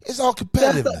it's all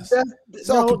competitiveness. It's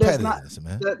all competitiveness,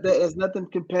 man. There's nothing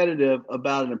competitive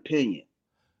about an opinion.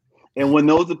 And when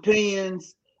those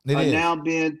opinions are now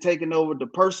being taken over to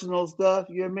personal stuff,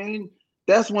 you know what I mean?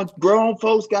 That's when grown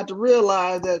folks got to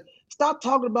realize that stop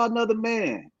talking about another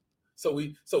man. So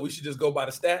we should just go by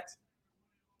the stats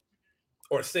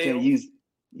or sales.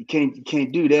 You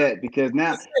can't do that because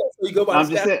now you go by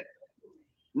the stats.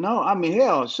 No, I mean,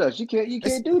 hell, shucks, you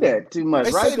can't do that too much,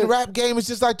 they right? Say the rap game is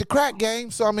just like the crack game,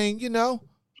 so I mean,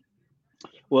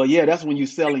 Well, yeah, that's when you're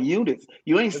selling units.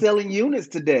 You ain't selling units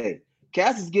today.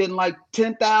 Cass is getting like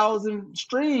 10,000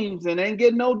 streams and ain't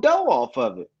getting no dough off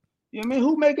of it. You know what I mean?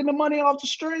 Who making the money off the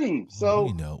stream? So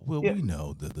we know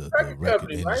the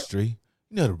record industry.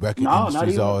 Right? The record industry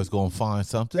is always gonna find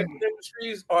something. Record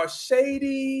industries are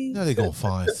shady. They're gonna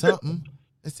find something.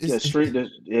 We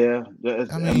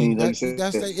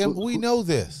know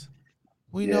this.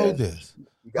 We know this.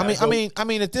 I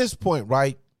mean, at this point,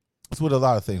 right? It's with a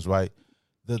lot of things, right?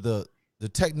 The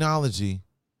technology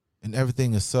and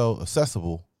everything is so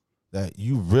accessible that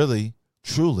you really,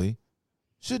 truly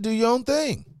should do your own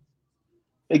thing.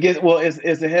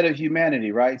 It's ahead of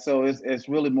humanity, right? So it's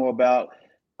really more about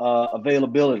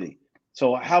availability.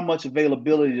 So how much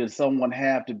availability does someone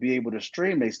have to be able to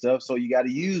stream their stuff? So you got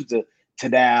to use the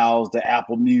Tidals, the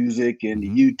Apple Music, and the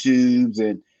YouTubes,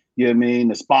 and you know what I mean,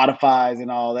 the Spotify's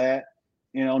and all that.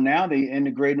 You know, now they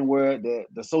integrating where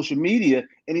the social media.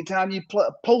 Anytime you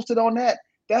post it on that,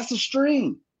 that's a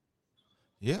stream.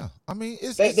 Yeah, I mean,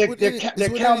 They're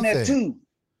counting that too.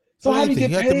 So how do you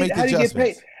get paid? How do you get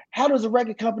paid? How does a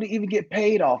record company even get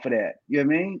paid off of that? You know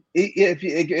what I mean?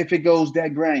 If it goes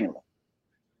that granular.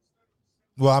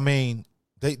 Well, I mean,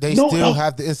 they still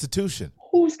have the institution.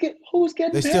 Who's getting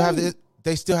They paid?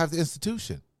 Still have the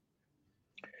institution.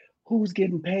 Who's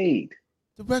getting paid?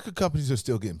 The record companies are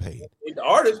still getting paid. The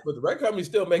artists, but the record companies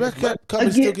still making money. Record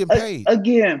companies still getting paid.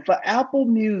 Again, for Apple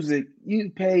Music, you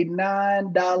pay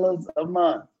 $9 a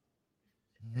month.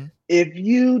 Mm-hmm. If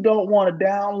you don't want to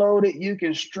download it, you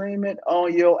can stream it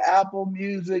on your Apple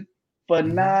Music for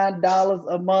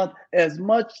 $9 a month, as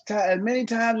many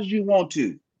times as you want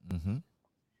to. Mm-hmm.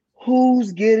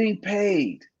 Who's getting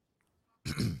paid?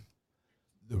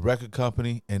 The record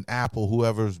company and Apple,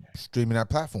 whoever's streaming that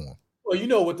platform. Well, you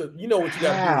know what you got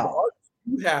to do.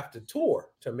 You have to tour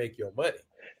to make your money.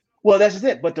 Well, that's just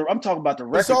it. But I'm talking about the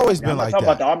record. It's always been like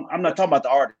that. I'm not talking about the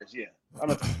artists. Yeah,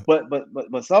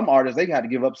 but some artists, they got to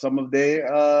give up some of their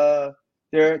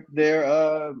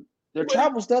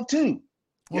travel stuff too.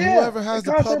 Well, whoever has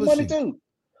the publishing, too.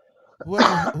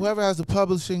 Whoever has the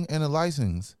publishing and the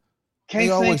license,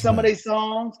 can't sing some of their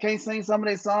songs. Can't sing some of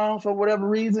their songs for whatever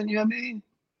reason. You know what I mean?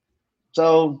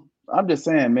 So I'm just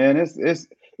saying, man, it's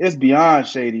beyond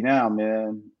shady now,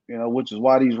 man. You know, which is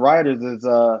why these writers is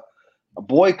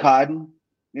boycotting.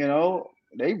 You know,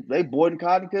 they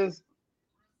boycotting because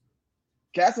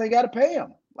cats ain't got to pay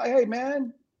them. Like, hey,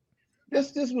 man,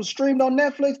 this was streamed on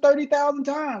Netflix 30,000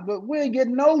 times, but we ain't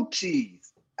getting no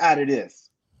cheese out of this.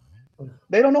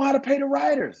 They don't know how to pay the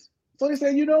writers, so they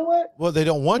say, you know what? Well, they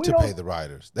don't want to pay the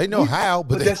writers. They know how,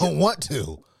 but they don't want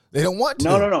to. They don't want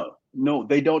to. No,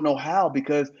 they don't know how,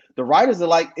 because the writers are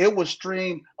like, it was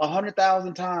streamed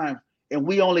 100,000 times and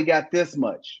we only got this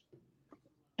much.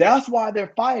 That's why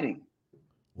they're fighting.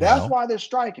 That's why they're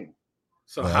striking.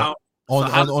 So how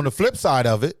on the flip side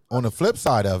of it,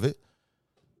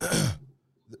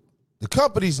 the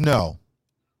companies know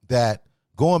that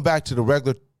going back to the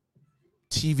regular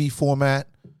TV format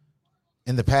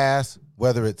in the past,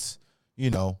 whether it's,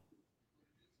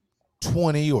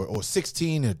 20 or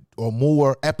 16 or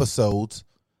more episodes,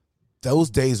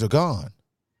 those days are gone.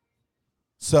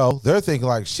 So they're thinking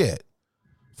like, shit,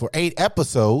 for 8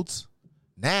 episodes,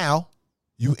 now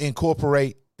you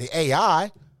incorporate the AI,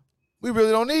 we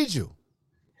really don't need you.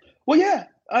 Well, yeah.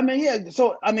 I mean, yeah.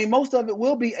 So, I mean, most of it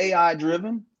will be AI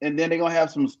driven, and then they're going to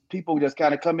have some people just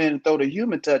kind of come in and throw the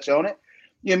human touch on it.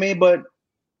 You know what I mean? But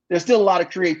there's still a lot of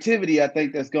creativity, I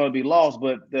think, that's going to be lost.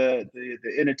 But the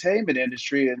entertainment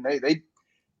industry, and they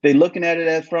looking at it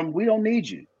as from, we don't need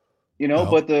you, No.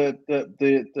 But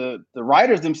the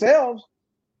writers themselves,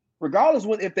 regardless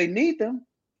if they need them,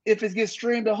 if it gets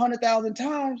streamed 100,000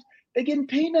 times, they're getting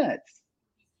peanuts.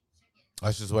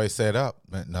 That's just the way it's set up.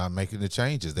 Not making the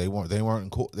changes. They weren't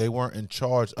in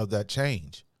charge of that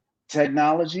change.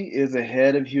 Technology is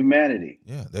ahead of humanity.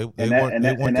 Yeah,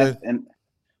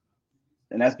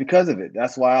 and that's because of it.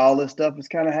 That's why all this stuff is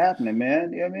kind of happening,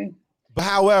 man. You know what I mean? But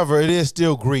however, it is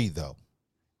still greed, though,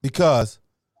 because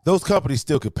those companies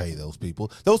still could pay those people.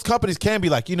 Those companies can be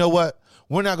like, you know what?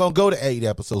 We're not going to go to 8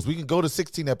 episodes. We can go to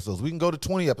 16 episodes. We can go to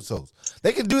 20 episodes.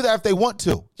 They can do that if they want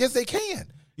to. Yes, they can.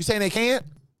 You saying they can't?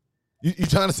 You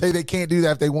trying to say they can't do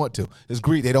that if they want to? It's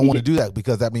greed. They don't want to do that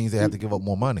because that means they have to give up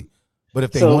more money. But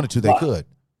if they wanted to, they could.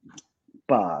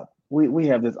 Bob, we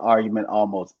have this argument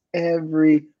almost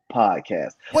every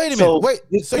podcast. Wait a minute. Wait.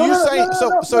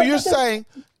 So you're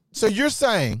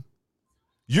saying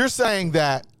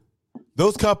that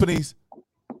those companies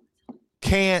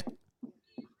can't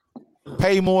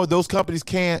pay more? Those companies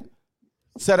can't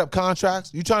set up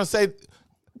contracts? You trying to say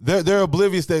they're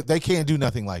oblivious that they can't do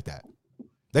nothing like that?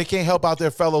 They can't help out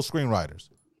their fellow screenwriters.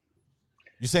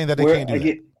 You're saying that they can't do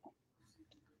that?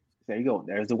 There you go.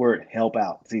 There's the word, help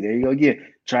out. See, there you go again.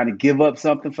 Trying to give up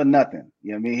something for nothing.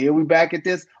 You know what I mean? Here we back at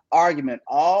this argument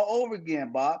all over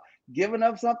again, Bob. Giving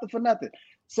up something for nothing.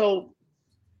 So,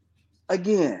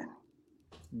 again,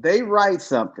 they write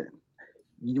something.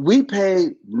 We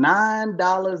paid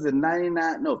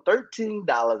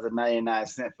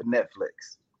 $13.99 for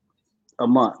Netflix a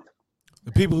month.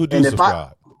 The people who do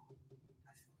subscribe.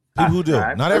 People who do.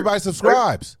 Not everybody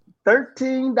subscribes.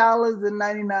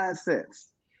 $13.99.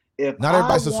 If Not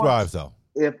everybody subscribes though.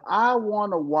 If I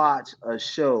want to watch a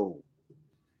show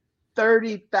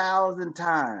 30,000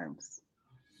 times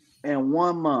in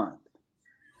 1 month,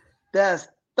 that's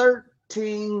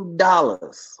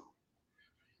 $13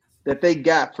 that they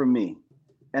got from me.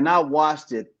 And I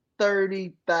watched it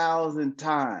 30,000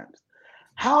 times.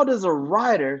 How does a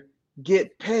writer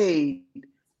get paid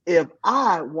if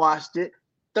I watched it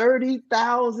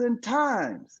 30,000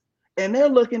 times? And they're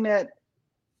looking at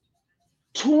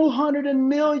 200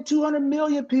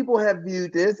 million people have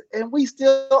viewed this, and we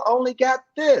still only got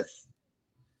this.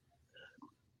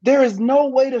 There is no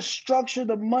way to structure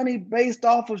the money based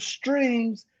off of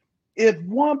streams if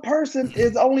one person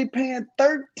is only paying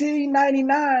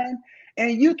 $13.99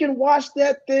 and you can watch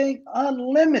that thing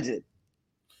unlimited.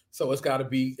 So it's got to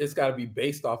be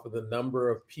based off of the number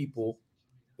of people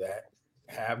that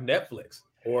have Netflix,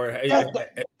 or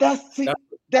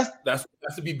that's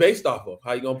to be based off of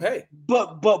how you gonna pay.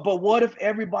 But what if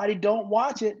everybody don't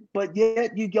watch it? But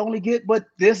yet you only get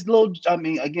this little. I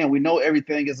mean, again, we know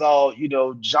everything is all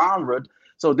genre.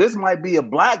 So this might be a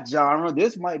black genre.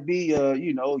 This might be a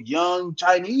young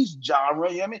Chinese genre.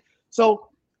 You know what I mean? So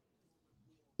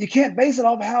you can't base it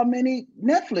off how many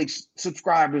Netflix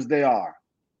subscribers there are.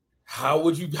 How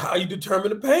you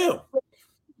determine to pay them?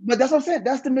 But that's what I'm saying.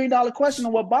 That's the $1 million question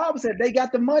on what Bob said. They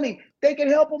got the money. They can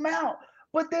help them out.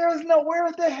 But there is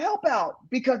nowhere to help out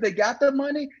because they got the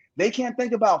money. They can't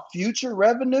think about future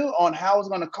revenue on how it's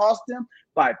going to cost them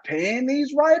by paying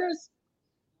these writers.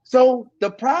 So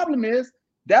the problem is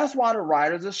that's why the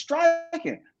writers are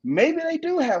striking. Maybe they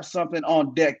do have something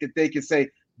on deck that they can say,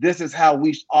 this is how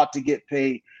we ought to get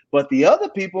paid. But the other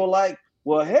people are like,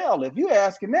 well, hell, if you're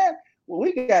asking that, well,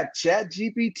 we got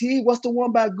ChatGPT. What's the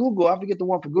one by Google? I forget the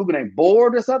one for Google named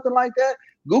Board or something like that.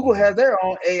 Google has their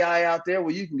own AI out there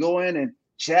where you can go in and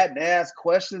chat and ask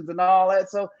questions and all that.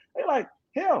 So they're like,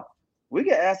 hell, we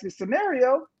can ask a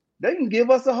scenario. They can give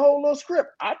us a whole little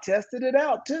script. I tested it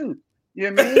out too.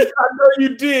 You know what I mean? I know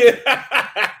you did.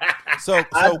 So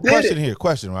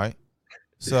question, right?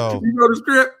 So you wrote a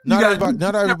script.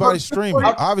 Not everybody's streaming.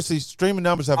 Obviously, streaming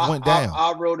numbers have went down.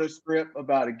 I wrote a script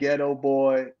about a ghetto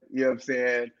boy, you know what I'm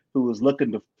saying, who was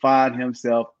looking to find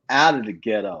himself out of the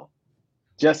ghetto.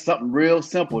 Just something real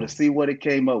simple to see what it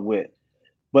came up with.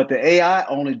 But the AI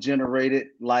only generated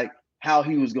like how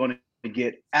he was going to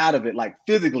get out of it, like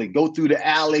physically go through the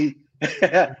alley,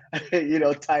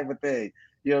 type of thing.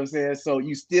 You know what I'm saying? So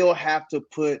you still have to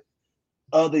put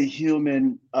other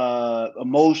human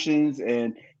emotions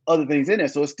and other things in there.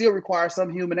 So it still requires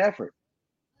some human effort.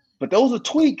 But those are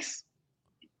tweaks.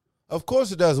 Of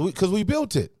course it does, because we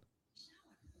built it.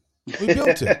 We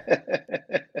built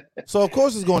it. So of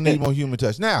course it's going to need more human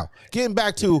touch. Now, getting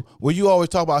back to where you always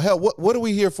talk about help, what are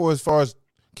we here for as far as,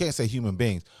 can't say human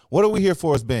beings. What are we here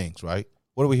for as beings, right?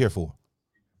 What are we here for?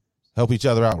 Help each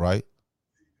other out, right?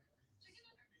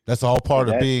 That's all part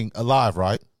of being alive,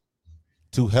 right?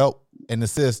 To help and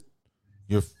assist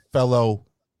your fellow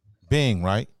being,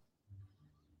 right?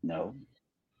 No.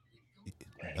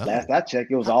 Last I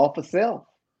checked, it was all for self.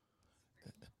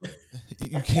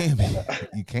 You can't.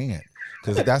 You can't.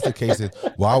 Because if that's the case, is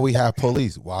why we have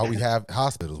police, why we have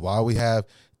hospitals, why we have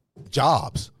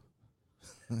jobs.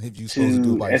 If you're supposed to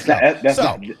do it by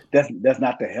yourself. That's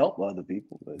not to help other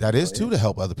people. That is too to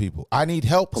help other people. I need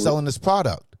help selling this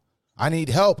product. I need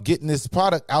help getting this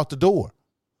product out the door.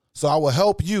 So I will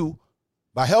help you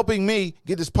by helping me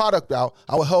get this product out.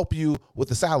 I will help you with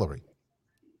the salary.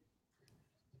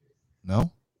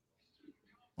 No?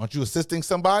 Aren't you assisting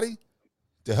somebody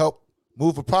to help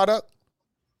move a product?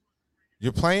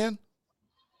 You're playing?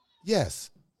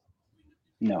 Yes.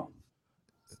 No.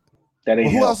 That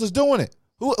ain't who else is doing it?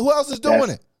 Who else is doing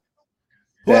it?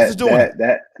 Who else is doing it?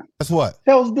 That's what?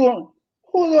 Who else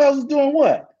is doing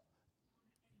what?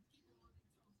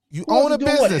 You own a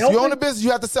business. You own a business.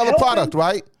 You have to sell a product,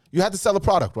 right? You have to sell a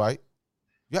product, right?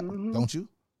 Yeah, don't you?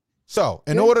 So,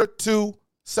 in order to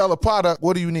sell a product,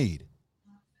 what do you need?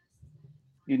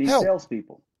 You need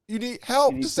salespeople. You need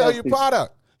help to sell your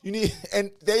product. You need,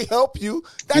 and they help you.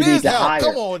 That is help. Hire.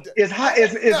 Come on.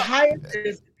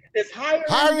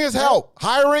 Hiring is help.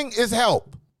 Hiring is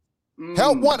help.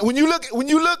 Help one. When you look at,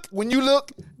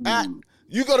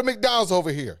 you go to McDonald's over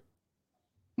here.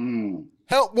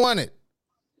 Help wanted.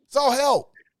 It's all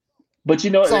help. But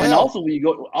also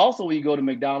when you go to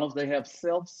McDonald's, they have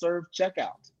self-serve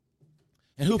checkouts.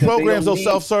 And who programs those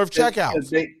self-serve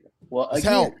checkouts?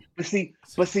 Help.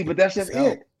 But that's just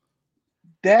it.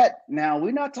 Now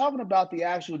we're not talking about the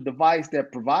actual device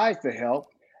that provides the help.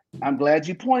 I'm glad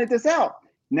you pointed this out.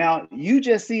 Now you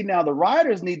just see now the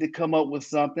writers need to come up with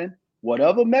something,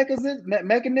 whatever mechanism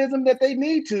that they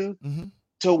need to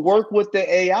to work with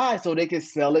the AI so they can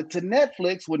sell it to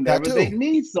Netflix whenever they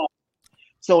need something.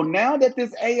 So now that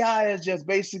this AI is just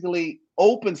basically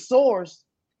open source,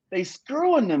 they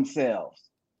screwing themselves.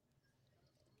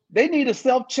 They need a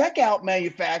self-checkout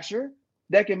manufacturer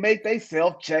that can make they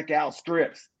self-checkout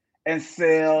scripts and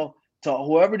sell to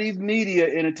whoever these media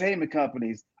entertainment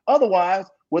companies. Otherwise,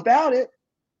 without it,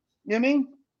 you know what I mean?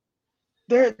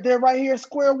 They're right here at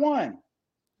square one.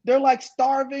 They're like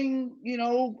starving,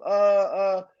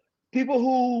 people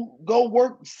who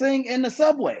go sing in the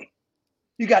subway.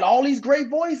 You got all these great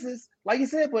voices, like you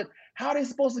said, but how are they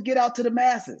supposed to get out to the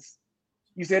masses?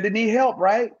 You said they need help,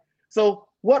 right? So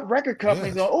what record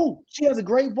companies are, oh, she has a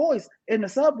great voice in the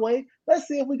subway. Let's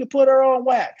see if we can put her on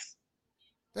wax.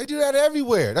 They do that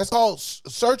everywhere. That's called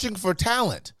searching for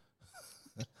talent.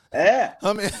 Yeah.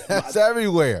 I mean, that's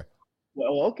everywhere.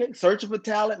 Well, okay. Searching for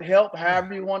talent, help,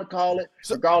 however you want to call it,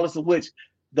 regardless of which.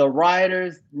 The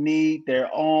writers need their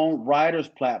own writers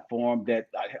platform that,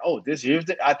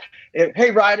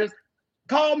 hey, writers,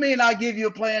 call me and I'll give you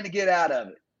a plan to get out of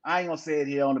it. I ain't going to say it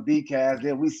here on the B-Cast.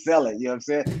 Then we sell it. You know what I'm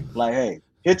saying? Like, hey,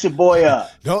 hit your boy up.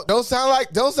 Don't sound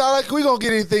like we gonna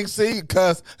get anything seen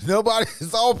because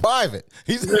it's all private.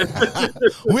 We ain't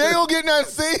gonna get nothing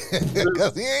seen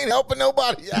because he ain't helping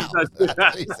nobody out.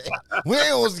 We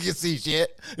ain't gonna get see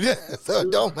shit. So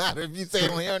it don't matter if you say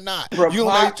it here or not. You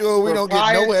make sure we don't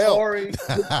get no help.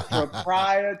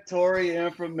 Proprietary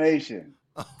information.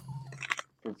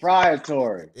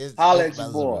 Proprietary. Holla at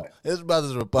your boy. His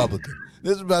brother's Republican.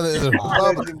 This brother is a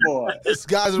Republican. Boy. This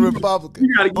guy's a Republican.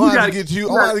 I want to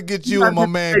get you and my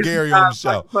man Gary on the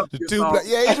show. He's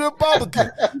a Republican.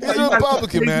 He's a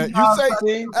Republican, man. You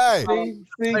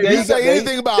say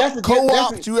anything about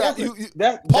co-ops,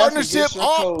 partnership,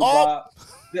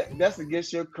 that's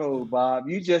against your code, Bob.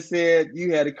 You just said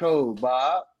you had a code,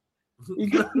 Bob.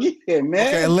 Yeah, man.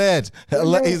 Okay, alleged.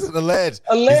 He's an alleged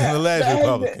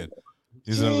Republican.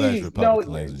 He's an alleged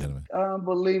Republican, ladies and gentlemen.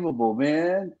 Unbelievable,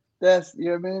 man. That's, you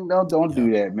know what I mean? Don't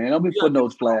do that, man. Don't be putting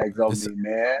those flags on me,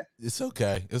 man. It's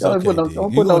okay. Don't put those flags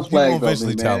on me,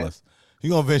 man.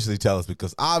 You're going to eventually tell us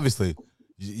because obviously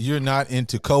you're not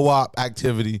into co-op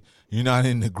activity. You're not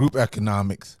into group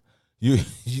economics.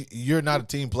 You're not a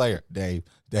team player, Dave.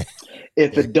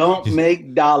 If it don't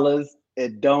make dollars,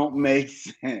 it don't make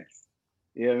sense.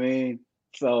 You know what I mean?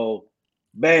 So,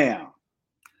 bam.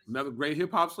 Another great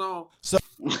hip hop song. So,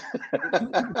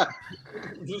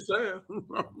 just saying.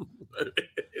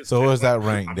 So where's that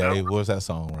rank, Dave? Where's that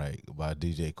song rank by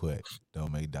DJ Quick?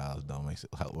 Don't make dollars, don't make.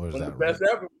 Where's that? Best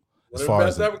ever. As far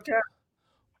as ever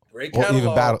great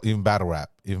catalog. Even battle rap.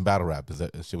 Is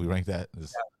that? Should we rank that?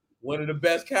 One of the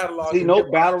best catalogs. See, no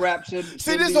battle rap should.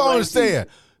 See, this don't understand.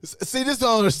 See, this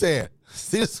don't understand.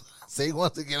 See,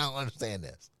 once again, I don't understand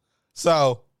this.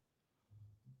 So,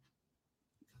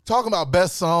 talking about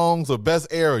best songs or best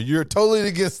era, you're totally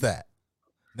against that.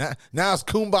 Now it's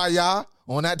kumbaya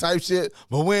on that type shit.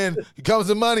 But when it comes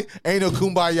to money, ain't no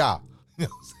kumbaya.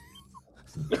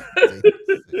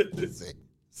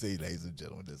 See, ladies and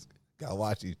gentlemen, this gotta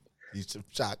watch it. He's from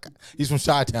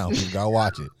Chi-Town. You gotta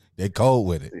watch it. They cold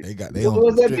with it.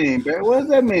 What does that mean, bro? What does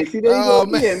that mean? See, there you go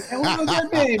again, man. What does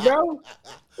that mean, bro?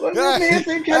 What does that mean? It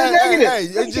seems kind of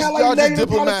negative. Y'all just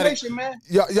diplomatic.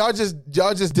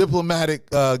 Y'all just diplomatic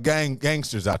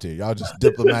gangsters out there. Y'all just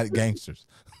diplomatic gangsters.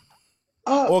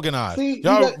 Organized.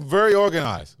 Y'all very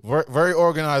organized. Very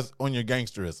organized on your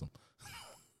gangsterism.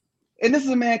 And this is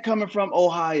a man coming from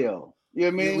Ohio. You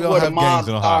know what I mean? We don't have gangs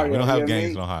in Ohio. We don't have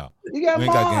gangs in Ohio. You got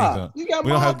mob. You got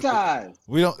mob ties.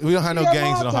 We don't have no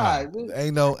gangs in Ohio.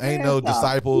 Ain't no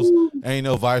disciples. Ain't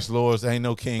no vice lords. Ain't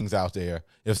no kings out there.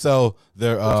 If so,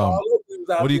 they're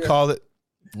what do you call it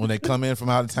when they come in from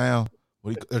out of town?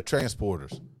 They're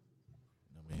transporters. I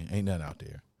mean, ain't nothing out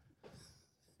there.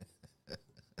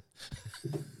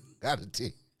 Got to tell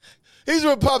you. He's a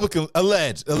Republican,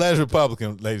 alleged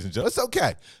Republican, ladies and gentlemen.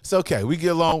 It's okay. We get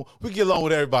along with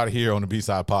everybody here on the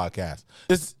B-Side Podcast.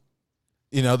 There's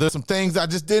some things I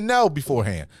just didn't know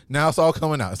beforehand. Now it's all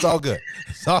coming out. It's all good.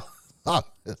 It's all good. A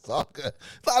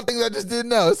lot of things I just didn't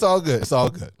know. It's all good.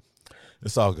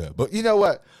 But you know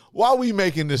what? While we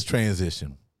making this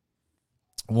transition,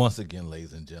 once again,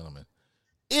 ladies and gentlemen,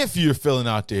 if you're feeling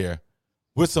out there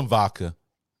with some vodka,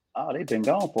 they've been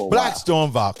gone for a Black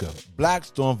Storm Vodka.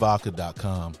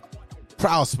 BlackStormVodka.com.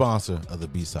 Proud sponsor of the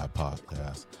B-Side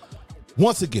Podcast.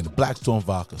 Once again, Black Storm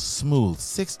Vodka. Smooth,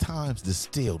 6 times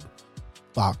distilled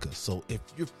vodka. So if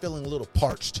you're feeling a little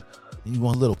parched and you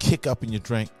want a little kick up in your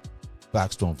drink,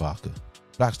 Black Storm Vodka.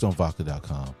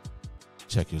 BlackStormVodka.com.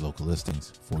 Check your local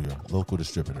listings for your local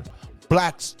distributor.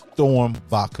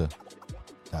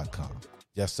 BlackStormVodka.com.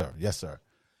 Yes, sir.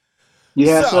 You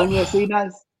have So, some yet? See,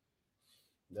 nice.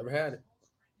 Never had it.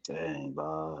 Dang,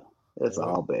 Bob. That's Yeah.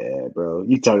 all bad, bro.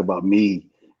 You talk about me.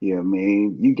 You know what I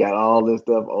mean? You got all this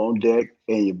stuff on deck,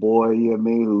 and your boy, you know what I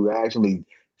mean, who actually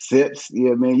sips, you know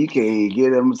what I mean? You can't even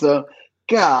get him some.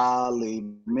 Golly,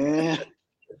 man.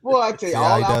 Boy, I tell you, see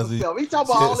how he all does alpha it. stuff. He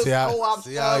talking about all See this how, co-op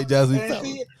see how he stuff. does it, And fellas.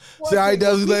 see, See how he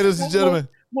does it, when ladies and gentlemen.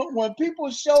 when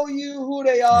people show you who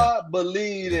they are,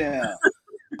 believe them.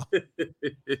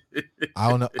 I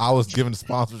don't know. I was giving the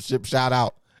sponsorship shout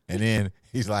out, and then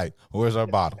he's like, "Where's our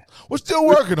bottle?" We're still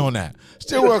working on that.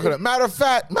 Still working on it. Matter of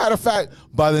fact,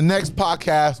 by the next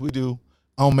podcast we do,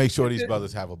 I'll make sure these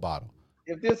brothers have a bottle.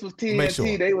 If this was Make TNT,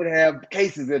 sure. they would have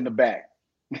cases in the back.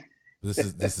 This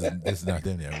is not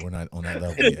them there. We're not on that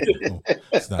level yet.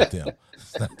 It's not them.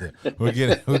 It's not them. We're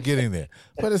getting there,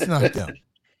 but it's not them.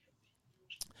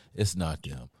 It's not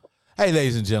them. Hey,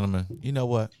 ladies and gentlemen, you know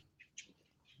what?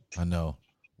 I know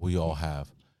we all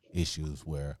have issues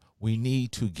where we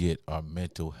need to get our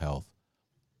mental health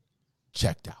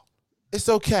checked out. It's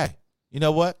okay. You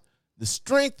know what? The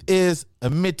strength is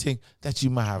admitting that you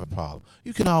might have a problem.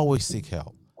 You can always seek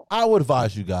help. I would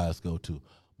advise you guys go to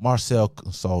Marcel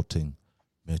Consulting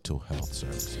Mental Health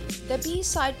Services. The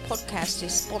B-Side podcast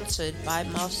is sponsored by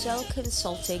Marcel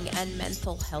Consulting and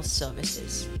Mental Health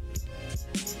Services.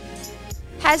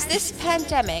 Has this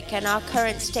pandemic and our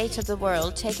current state of the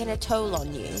world taken a toll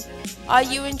on you? Are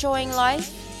you enjoying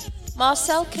life?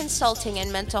 Marcel Consulting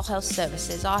and Mental Health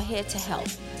Services are here to help.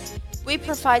 We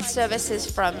provide services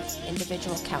from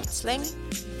individual counseling,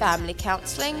 family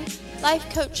counseling, life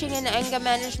coaching and anger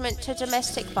management to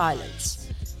domestic violence.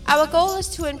 Our goal is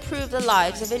to improve the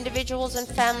lives of individuals and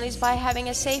families by having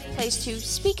a safe place to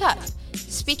speak up,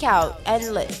 speak out,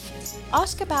 and live.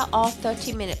 Ask about our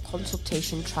 30-minute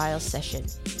consultation trial session.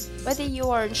 Whether you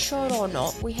are insured or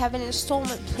not, we have an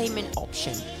installment payment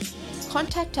option.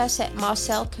 Contact us at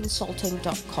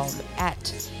marcelconsulting.com at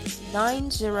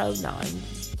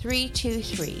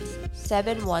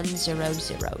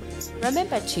 909-323-7100.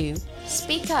 Remember to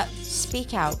speak up,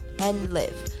 speak out, and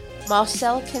live.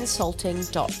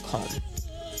 marcelconsulting.com.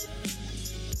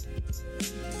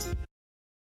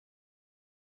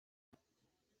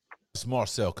 It's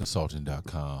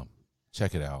marcelconsulting.com.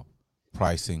 Check it out.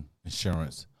 Pricing,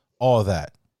 insurance, all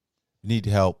that. You need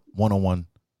help, one-on-one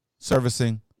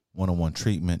servicing, one-on-one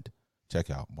treatment. Check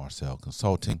out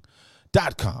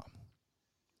marcelconsulting.com.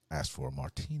 Ask for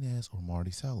Martinez or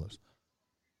Marty Sellers.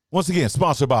 Once again,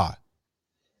 sponsored by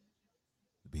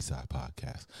the B-Side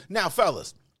Podcast. Now,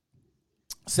 fellas,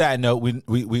 sad note,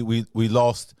 we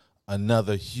lost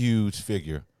another huge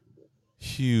figure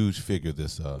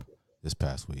this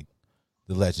past week.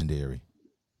 The legendary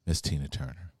Miss Tina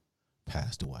Turner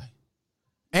passed away.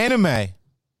 Anime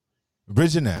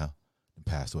original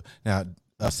passed away. Now,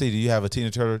 see, do you have a Tina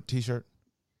Turner T-shirt?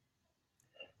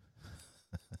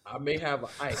 I may have an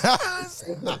ice.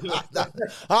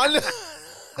 I know.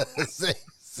 See,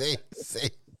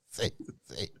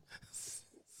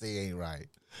 ain't right.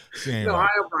 She ain't No, right.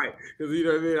 I am right. Because you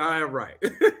know what I mean? I am right.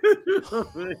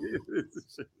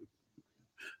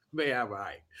 May have a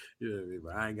height. You know what I mean?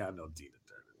 But I ain't got no Tina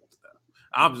Turner and stuff.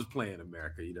 I'm just playing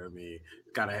America, you know what I mean?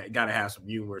 Gotta have some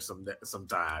humor sometimes,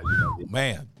 you know what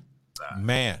I mean?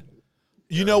 Man.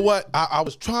 You know what? I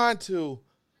was trying to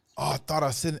I thought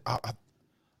I said I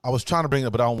was trying to bring it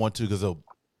up, but I don't want to because it'll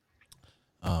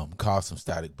cause some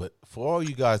static. But for all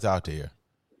you guys out there,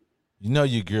 you know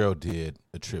your girl did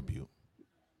a tribute.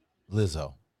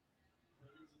 Lizzo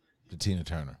to Tina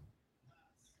Turner.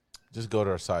 Just go to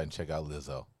her site and check out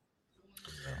Lizzo.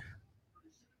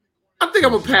 I think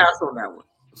I'm gonna pass on that one.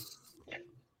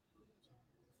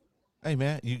 Hey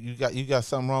man, you got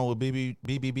something wrong with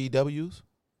BBBWs?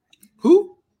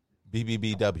 Who?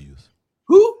 BBBWs.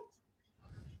 Who?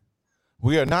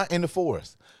 We are not in the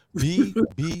forest.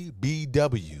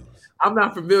 BBBWs. I'm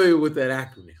not familiar with that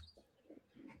acronym.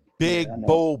 Big,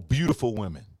 bold, beautiful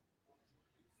women.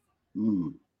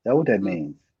 That's what that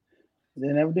means. They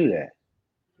never do that.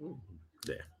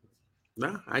 Yeah.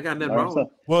 No, I got nothing wrong.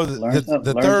 Well,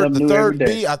 the third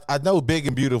B, I know big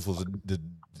and beautiful is the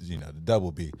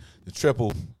double B. The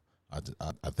triple, I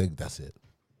think that's it.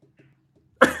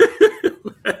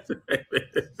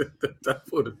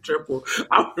 For the triple,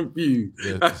 I'm confused.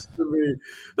 Yeah.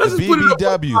 The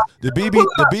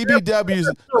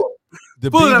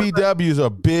BBWs are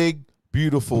big,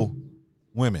 beautiful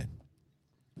women.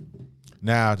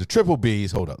 Now the triple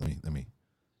B's, hold up, let me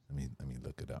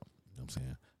look it up. You know what I'm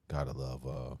saying? Gotta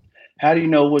love. How do you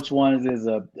know which one is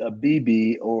a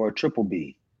BB or a triple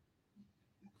B?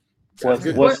 What's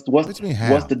the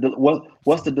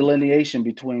delineation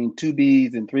between two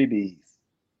B's and three B's?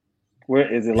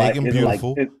 Where is it Big like? and Is it like?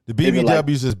 beautiful. Is The it like?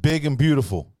 BBWs is big and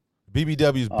beautiful.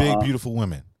 BBWs big, beautiful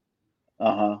women.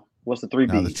 What's the 3B?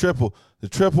 Now the triple.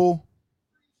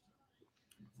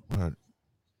 What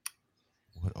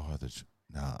are the?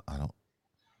 Nah, I don't.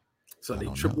 So I they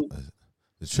don't triple know.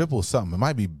 The triple is something. It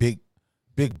might be big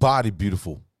body,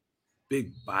 beautiful.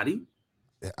 big body.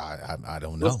 I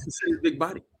don't know. What's considered big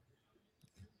body?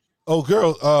 Oh,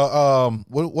 girl.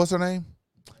 What's her name?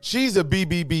 She's a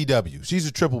BBBW. She's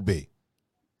a triple B.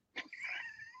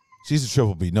 She's a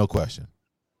triple B, no question.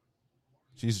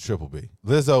 She's a triple B.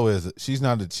 Lizzo is. She's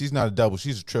not a double.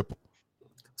 She's a triple.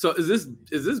 So is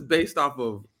this based off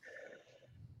of?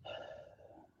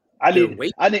 I need.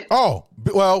 Oh,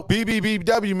 well,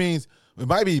 BBBW means it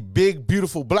might be big,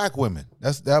 beautiful black women.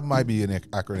 That might be an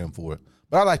acronym for it.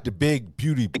 But I like the big,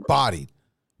 beauty, body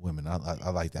women.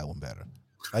 I like that one better.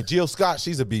 Like Jill Scott,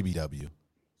 she's a BBW.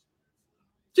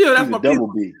 Jill, that's She's my a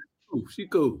double B. Ooh, she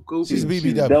cool. She's a B.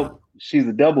 BBW. She's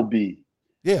a double B.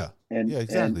 Yeah. And, yeah,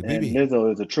 exactly. And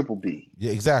Lizzo is a triple B.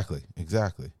 Yeah, exactly.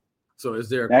 So is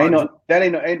there? Is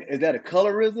that a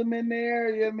colorism in there?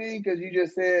 You know what I mean? Because you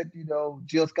just said,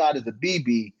 Jill Scott is a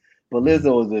BB, but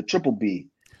Lizzo is a triple B.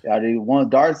 Are they one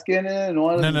dark skinned and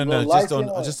one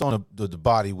no, just on the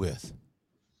body width.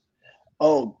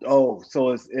 Oh,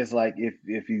 so it's like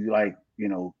if you like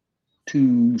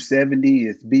 270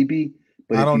 is BB,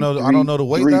 but I don't know the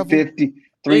weight level.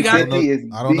 350 is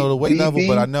I don't know the weight level,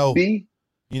 but I know B.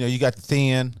 You got the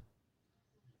thin,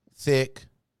 thick.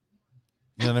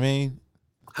 You know what I mean?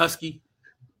 Husky's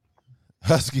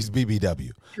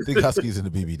BBW. I think Husky's in the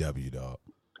BBW, dog.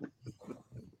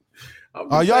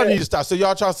 Y'all need to stop. So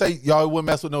y'all trying to say y'all wouldn't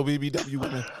mess with no BBW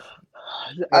women?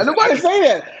 Nobody say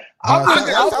that.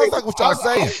 Sounds like what y'all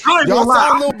saying. Y'all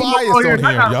sound a little biased on here.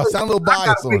 Y'all sound a little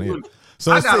biased on here.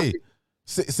 So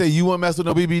say you wouldn't mess with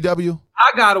no BBW?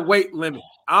 I got a weight limit.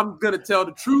 I'm gonna tell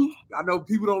the truth. I know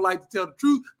people don't like to tell the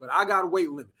truth, but I got a weight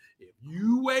limit. If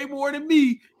you weigh more than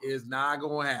me, it's not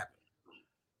gonna happen.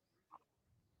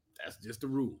 That's just the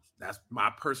rules. That's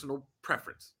my personal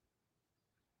preference.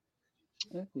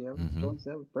 Yeah,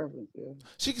 preference. Yeah.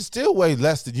 She can still weigh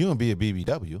less than you and be a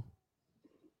BBW.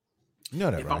 You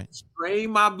know that, if right? I'm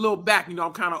strain my little back,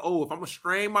 I'm kind of old. If I'm gonna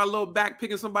strain my little back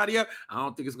picking somebody up, I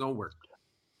don't think it's gonna work.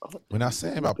 We're not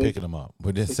saying about picking them up.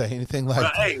 We didn't say anything like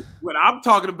that. Hey, what I'm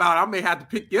talking about, I may have to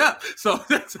pick you up. So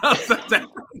that's gonna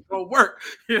work.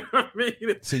 You know what I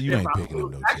mean? So you ain't picking up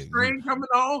no chick. Strain coming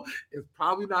on, it's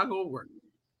probably not gonna work.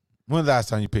 When the last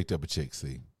time you picked up a chick,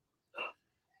 see?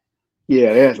 Yeah,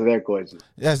 answer that question.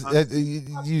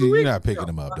 You're not picking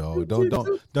them up, dog.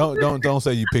 Don't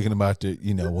say you're picking them out there.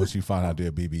 Once you find out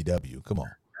they're BBW. Come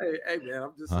on. Hey, man,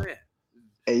 I'm just saying.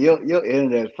 Hey, your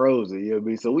internet frozen, you know what I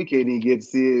mean? So we can't even get to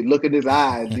see it. Look at his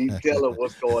eyes. He tell him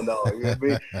what's going on. You know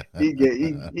what I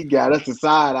mean? He got us a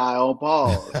side eye on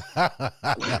pause.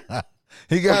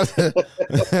 He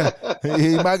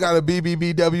might got a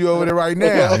BBBW over there right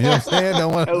now. You know what I'm saying?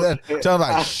 Don't want to tell him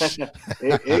like, shh.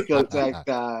 Income tax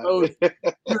time. So, you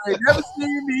ain't never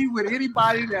seen me with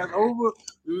anybody that's over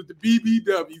the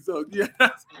BBW. So yeah,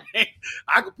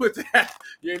 I can put that.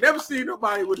 You ain't never seen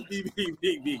nobody with a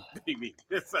BB.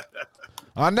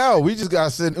 I know. We just got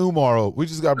to send Umar over. We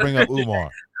just got to bring up Umar.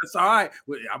 That's all right.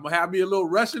 I'm going to have me a little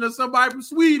Russian or somebody from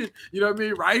Sweden. You know what I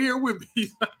mean? Right here with me.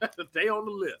 They on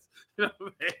the list. You know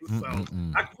what I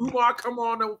mean? So Umar, come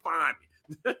on and find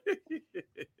me.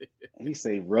 He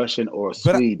say Russian or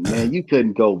Sweden, man. You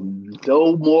couldn't go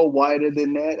no more whiter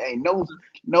than that. Ain't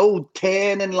no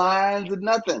tanning lines or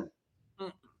nothing.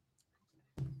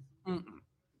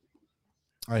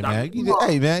 Hey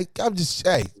man, I'm just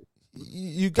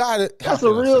you got it. That's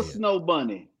a real snow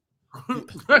bunny.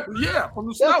 Yeah, from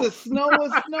the snow. That's the snow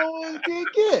as can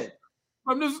get.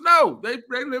 From the snow. They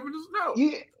live in the snow.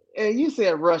 Yeah. And you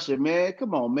said Russia, man.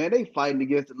 Come on, man. They fighting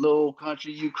against the little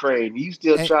country Ukraine. You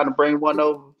still trying to bring one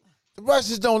over? The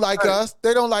Russians don't like us.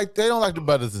 They don't like the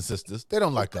brothers and sisters. They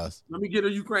don't like us. Let me get a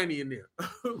Ukrainian there.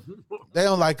 They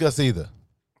don't like us either.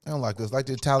 They don't like us. Like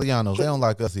the Italianos. They don't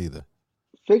like us either.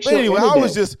 Fix but anyway, internet. I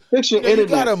was just fix your internet.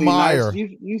 You gotta admire.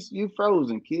 You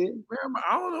frozen, kid. I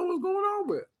don't know what's going on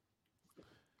with.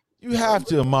 You have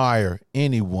to admire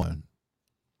anyone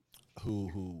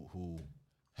who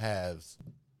has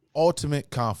ultimate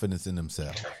confidence in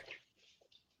themselves.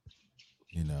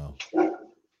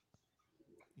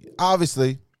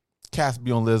 Obviously, Cass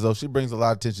be on Lizzo. She brings a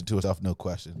lot of attention to herself, no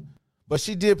question. But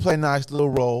she did play a nice little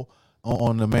role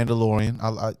on The Mandalorian. It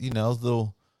was a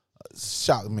little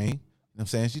shocked me. You know what I'm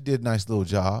saying? She did a nice little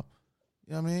job.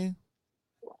 You know what I mean?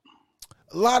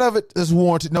 A lot of it is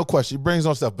warranted, no question. She brings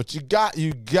on stuff, but you got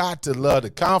to love the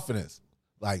confidence.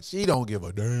 Like, she don't give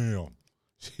a damn.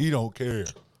 She don't care.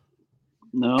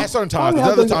 No. At certain times,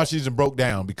 because other times she's broke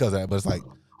down because of that. But it's like,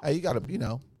 hey, you gotta,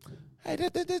 hey,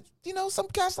 some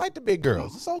cats like the big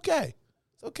girls. It's okay.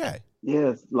 It's okay.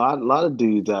 Yes, a lot of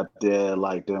dudes out there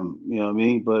like them. You know what I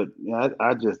mean? But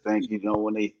I just think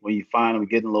when you find them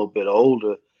getting a little bit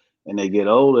older, and they get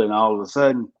older, and all of a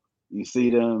sudden you see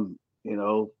them,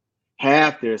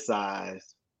 half their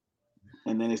size,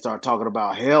 and then they start talking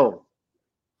about health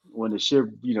when it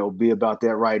should, be about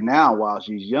that right now while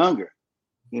she's younger.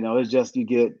 It's just you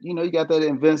got that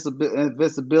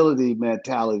invincibility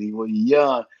mentality when you're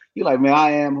young. You're like, man,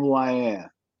 I am who I am.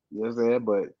 You know what I'm saying?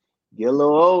 But get a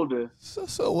little older.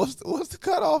 So what's the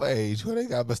cutoff age when they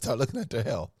got to start looking at their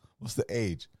health? What's the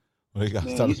age when they got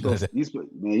to start looking at that? He's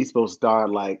supposed to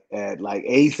start at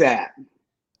ASAP.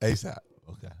 ASAP.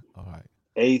 Okay. All right.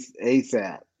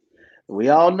 ASAP. We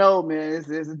all know, man, it's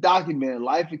a document.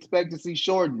 Life expectancy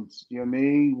shortens. You know what I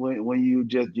mean? When you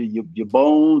just your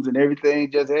bones and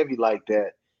everything just heavy like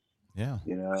that. Yeah.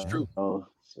 That's true.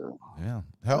 Yeah.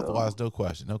 Health-wise, no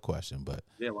question. But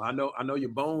yeah, well, I know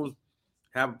your bones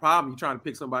have a problem. You're trying to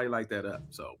pick somebody like that up.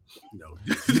 So,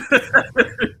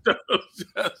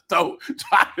 just don't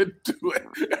try to do it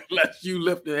unless you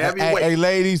lift a heavy weight. Hey,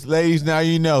 ladies, now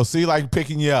you know. See, like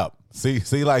picking you up.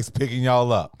 See, likes picking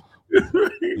y'all up. You know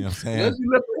what I'm saying? Unless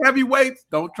you lift heavy weights,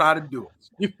 don't try to do it.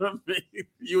 You know what I mean?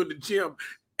 You in the gym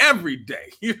every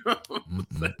day. You know what I'm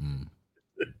saying?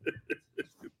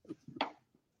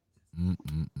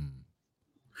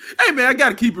 Hey, man, I got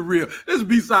to keep it real. This is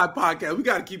B-Side Podcast. We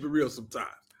got to keep it real sometimes.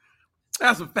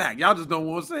 That's a fact. Y'all just don't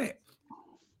want to say it.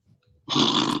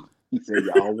 He said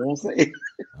y'all won't say it.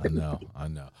 I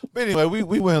know. But anyway,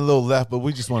 we went a little left, but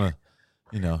we just want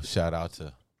to, shout out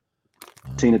to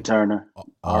Tina Turner.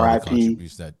 All the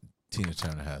contributions that Tina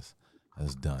Turner has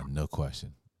done, no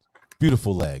question.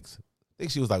 Beautiful legs. I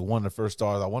think she was like one of the first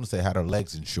stars. I want to say had her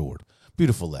legs insured.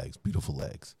 Beautiful legs.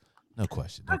 No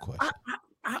question.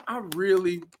 I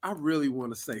really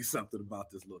want to say something about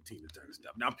this little Tina Turner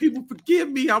stuff. Now, people, forgive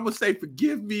me. I'm gonna say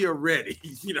forgive me already.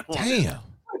 Damn.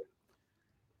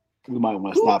 We might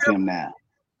want to stop him now.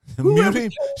 Mute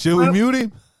him? Should we mute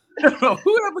him?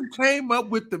 Whoever came up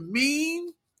with the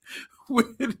meme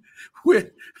with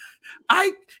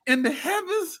Ike in the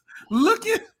heavens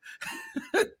looking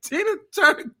at Tina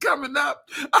Turner coming up,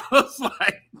 I was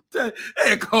like, hey,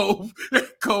 cold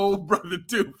brother,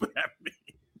 too, for that meme.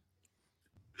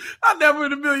 I never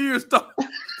in a million years thought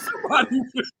somebody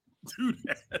would do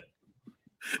that.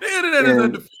 The internet is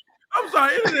undefeated. I'm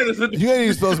sorry, internet is undefeated. You ain't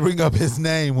even supposed to bring up his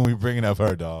name when we bringing up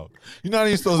her, dog. You're not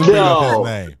even supposed to bring up his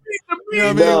name. You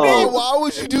know what I mean? Why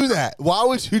would you do that?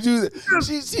 She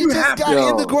just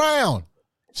got in the ground.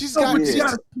 She's got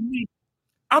it.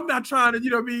 I'm not trying to,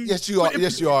 you know what I mean? Yes, you are.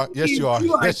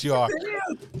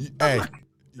 Hey,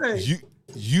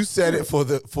 you said it for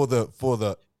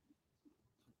the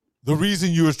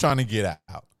reason you was trying to get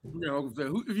out.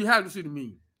 If you haven't seen the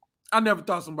meme, I never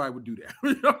thought somebody would do that.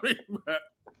 You know what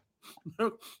I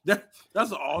mean?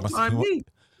 That's an all-time meme.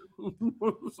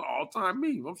 It's an all-time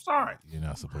meme. I'm sorry. You're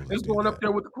not supposed to. It's going up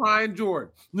there with the crying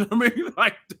Jordan. You know what I mean?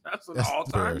 Like that's an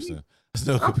all-time meme. That's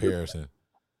no comparison.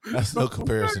 That's no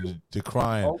comparison to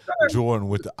crying Jordan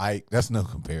with the Ike. That's no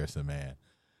comparison, man.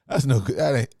 That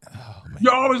ain't. Oh, man.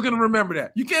 You're always gonna remember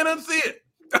that. You can't unsee it.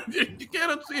 You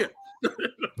can't unsee it.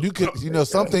 You could,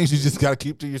 some things you just gotta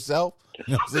keep to yourself.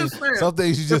 You know what I'm saying? Some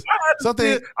things you just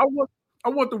I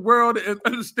want the world to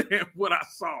understand what I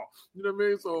saw. You know what I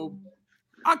mean? So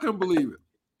I couldn't believe it.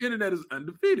 Internet is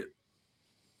undefeated.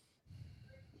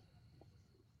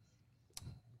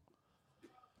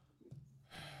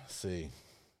 See.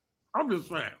 I'm just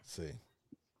saying. See.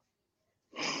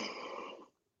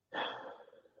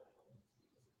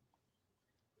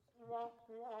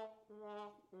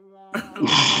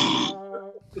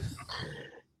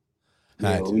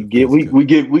 We give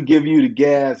you the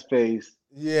gas face.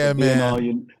 Yeah,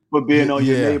 man. Being on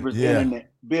your neighbor's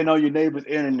internet. Being on your neighbor's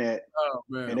internet. Oh,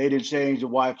 man. And they didn't change the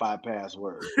Wi-Fi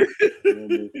password.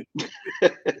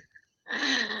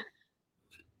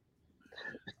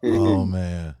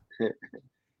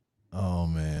 Oh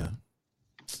man.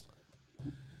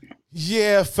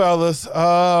 Yeah, fellas.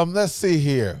 Let's see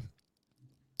here.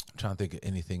 I'm trying to think of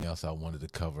anything else I wanted to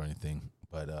cover,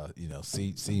 but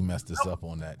C messed us up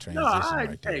on that transition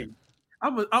right there.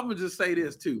 I'm gonna just say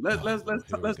this too. Let's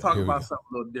talk about something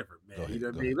a little different, man. You know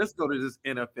what I mean? Let's go to this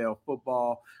NFL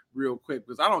football real quick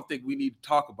because I don't think we need to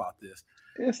talk about this.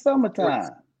 It's summertime.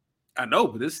 I know,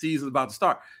 but this season's about to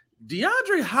start.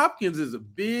 DeAndre Hopkins is a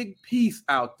big piece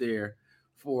out there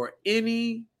for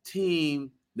any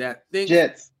team that thinks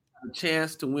Jets has a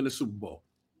chance to win a Super Bowl.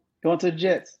 Going to the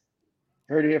Jets.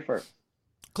 Heard it here first.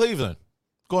 Cleveland.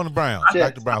 Going to Browns. Yeah.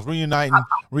 Back to Browns. Reunite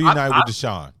with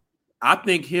Deshaun. I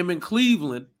think him in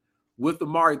Cleveland with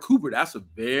Amari Cooper, that's a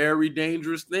very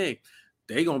dangerous thing.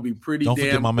 They're going to be pretty Don't damn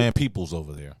forget my good. man Peoples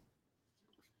over there.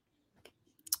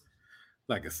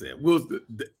 Like I said,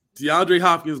 DeAndre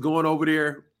Hopkins going over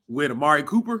there with Amari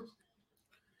Cooper,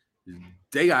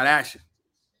 they got action.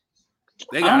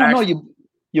 I don't know.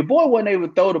 Your boy wasn't able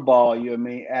to throw the ball,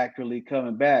 accurately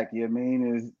coming back. He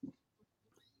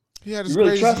had his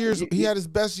greatest years. He had his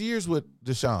best years with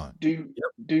Deshaun. Do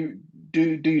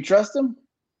you trust him?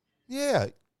 Yeah.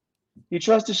 You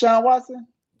trust Deshaun Watson?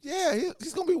 Yeah,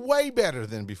 he's gonna be way better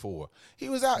than before. He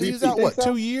was out. He was You out think what?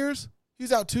 so? 2 years? He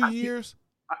was out 2 years.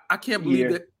 I can't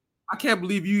believe that. I can't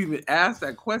believe you even asked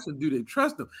that question. Do they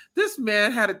trust him? This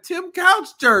man had a Tim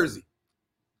Couch jersey.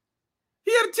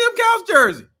 He had a Tim Couch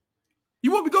jersey.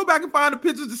 You want me to go back and find the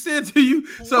pictures to send to you?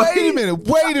 So Wait a minute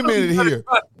here.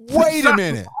 Wait a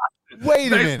minute.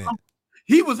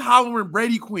 He was hollering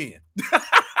Brady Quinn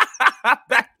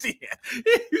back then.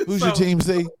 Who's your team,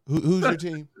 Z? Who's your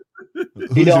team?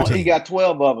 He got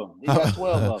 12 of them. He got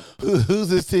 12 of them. Who's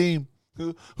his teim?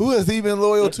 Who has he been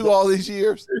loyal to all these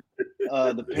years?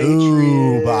 The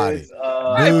Patriots.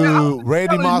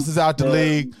 Randy Moss is out the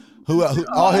league.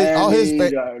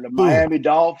 The Miami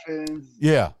Dolphins.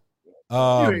 Yeah.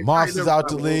 Moss is out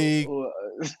the league.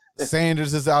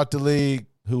 Sanders is out the league.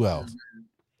 Who else?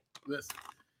 Listen,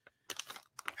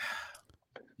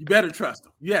 you better trust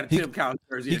him. You had a Tim Couch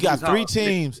jersey. He got 3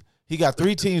 teams. He got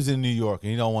 3 teams in New York,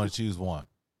 and he don't want to choose one.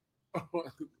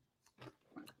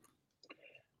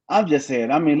 I'm just saying.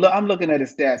 Look, I'm looking at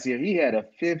his stats here. He had a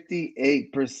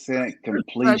 58%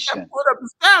 completion. Put up the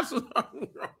stats.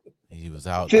 He was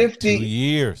out 2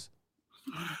 years.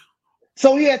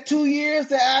 So he had 2 years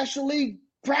to actually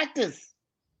practice.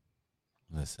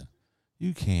 Listen,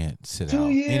 you can't sit out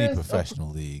any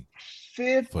professional league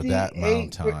for that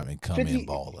amount of time and come in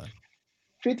balling.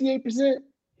 58%.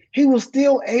 He was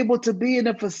still able to be in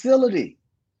the facility.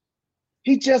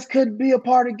 He just couldn't be a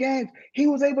part of games. He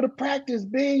was able to practice,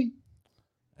 B.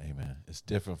 Hey, man, it's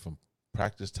different from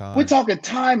practice time. We're talking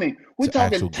timing. We're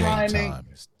talking timing.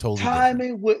 It's totally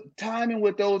timing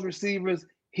with those receivers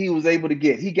he was able to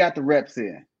get. He got the reps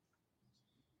in.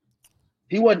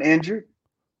 He wasn't injured.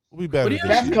 We'll be better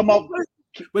That's come up.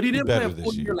 But he didn't play a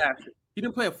full year last year. He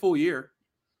didn't play a full year.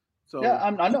 So yeah,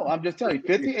 I know. I'm just telling you,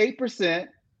 58%.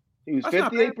 He was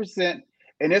 58%,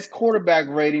 and his quarterback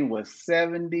rating was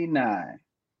 79.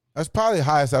 That's probably the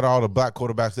highest out of all the black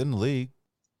quarterbacks in the league.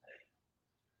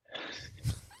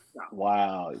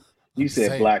 Wow. You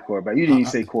said black quarterback. You didn't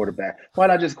say quarterback. Why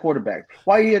not just quarterback?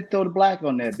 Why you had to throw the black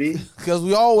on that, B? Because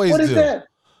we always do.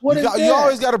 What is that? You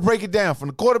always got to break it down from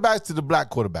the quarterbacks to the black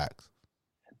quarterbacks.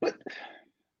 But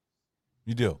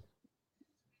you do.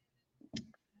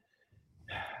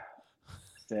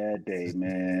 Sad day,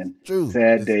 man. True.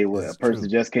 Sad day where a person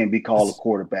just can't be called a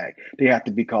quarterback. They have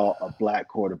to be called a black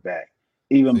quarterback,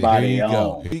 even by their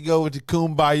own. Here you go with the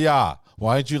kumbaya.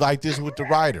 Why don't you like this with the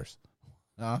writers?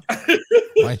 Huh?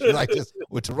 Why don't you like this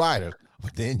with the writers?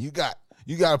 But then you got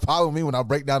a problem with me when I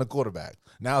break down the quarterback.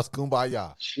 Now it's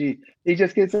kumbaya. He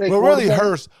just gets well, really,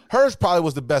 Hurst probably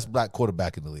was the best black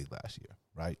quarterback in the league last year,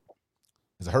 right?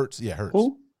 Is it Hurts? Yeah, Hurts.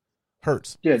 Who?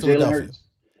 Hurts. Yeah, Jalen Hurts.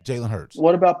 Jalen Hurts.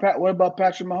 What about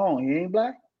Patrick Mahomes? He ain't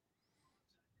black.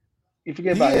 You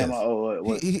forget about him.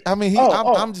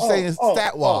 I'm just saying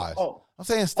stat wise. I'm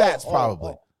saying stats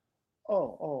probably.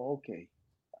 Okay.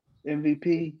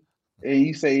 MVP, and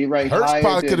you say right. Hurts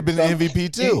probably could have been the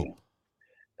MVP too.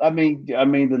 I mean,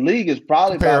 the league is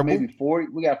probably comparable. About maybe 40.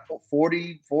 We got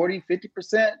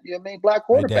 50%. You know what I mean? Black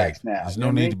quarterbacks now. There's no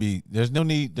need to be. There's no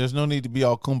need to be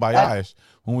all kumbaya-ish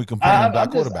when we compare black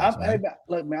quarterbacks. Man.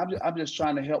 Look, man, I'm just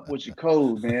trying to help with your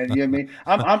code, man. You know what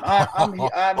I mean?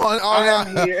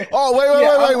 I'm here. Oh,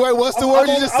 wait. What's the word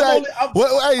you just say?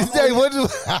 What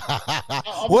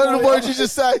are the words you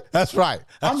just say? That's right.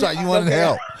 You wanted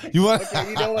help. You want? Okay,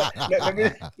 you know what?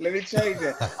 Let me change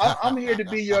that. I'm here to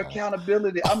be your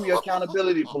accountability. I'm your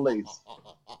accountability police.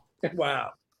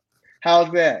 Wow. How's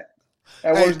that?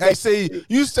 Hey, see,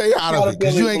 you stay out of it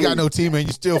because you ain't got no team and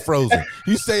you're still frozen.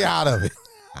 You stay out of it.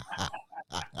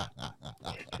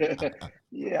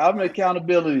 Yeah, I'm an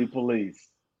accountability police.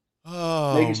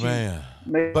 Oh, man.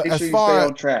 Make sure you stay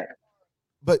on track.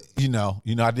 But, you know,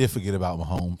 I did forget about my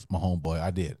homeboy.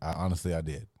 I did. Honestly, I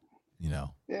did. Yeah,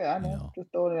 I know.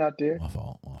 Just throwing it out there. My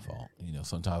fault.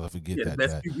 Sometimes I forget that.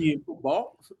 Best QB in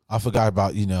football. I forgot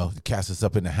about, the cats that's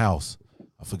up in the house.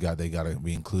 I forgot they got to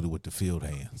be included with the field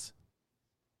hands.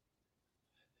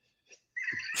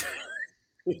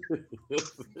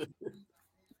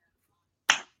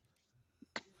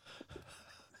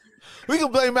 We can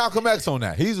blame Malcolm X on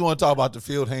that. He's the one to talk about the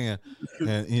field hand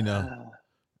and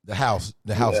the house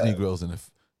Negroes in the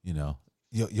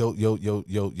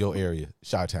your area,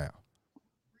 Chi-Town.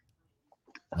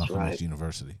 Malcolm X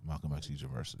University.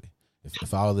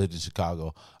 If I lived in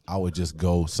Chicago, I would just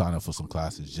go sign up for some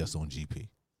classes just on GP,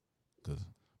 because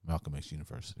Malcolm X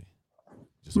University,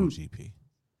 just on GP.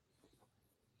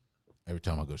 Every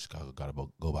time I go to Chicago, gotta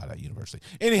go by that university.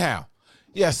 Anyhow,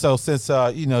 yeah. So since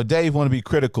Dave want to be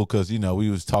critical because we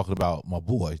was talking about my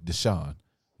boy Deshaun.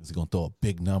 He's gonna throw up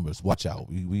big numbers. Watch out.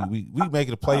 We make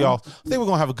it a playoff. I think we're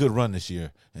gonna have a good run this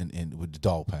year, and with the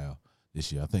Dog Pound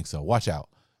this year. I think so. Watch out.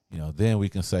 Then we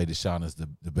can say Deshaun is the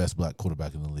best black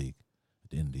quarterback in the league.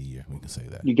 At the end of the year, we can say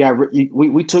that.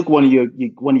 We took one of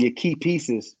your key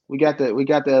pieces. We got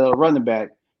the running back,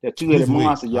 that two-headed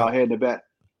monster y'all had in the back.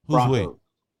 Who's we?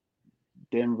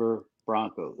 Denver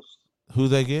Broncos. Who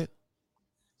they get?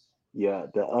 Yeah,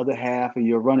 the other half of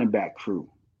your running back crew.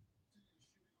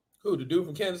 Who, the dude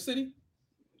from Kansas City?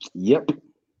 Yep.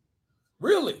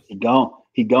 Really? He gone,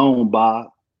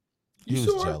 Bob. He was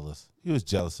jealous. He was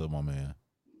jealous of my man.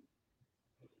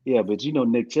 Yeah, but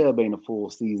Nick Chubb ain't a full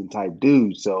season type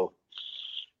dude. So,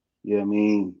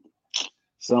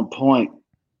 some point,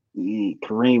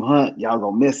 Kareem Hunt, y'all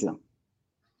gonna miss him.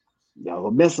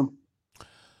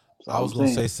 I was gonna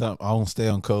say something. I won't stay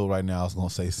on code right now. I was gonna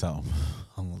say something.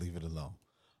 I'm gonna leave it alone.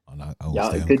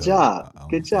 Good job.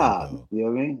 You know what I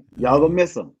mean? Y'all gonna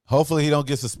miss him. Hopefully he don't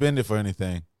get suspended for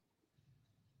anything.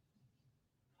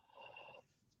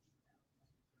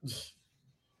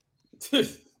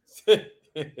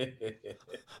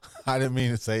 I didn't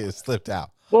mean to say it slipped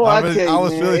out. Boy, I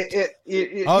tell you, man,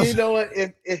 you know what?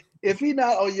 If he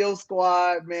not on your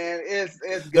squad, man, it's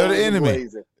they're the enemy.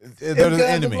 They're the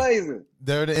enemy. Blazing.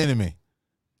 They're the enemy.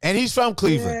 And he's from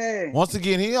Cleveland. Yeah. Once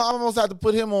again, he almost had to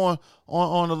put him on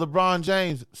the LeBron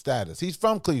James status. He's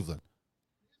from Cleveland.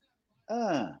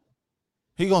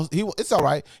 It's all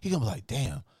right. He gonna be like,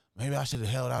 damn, maybe I should have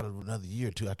held out another year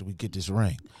or two after we get this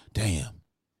ring. Damn.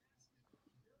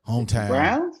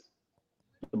 Hometown.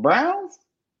 The Browns?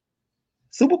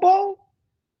 Super Bowl?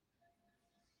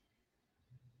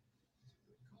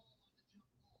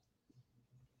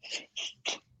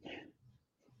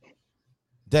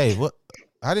 Dave, what?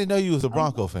 I didn't know you was a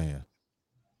Bronco fan.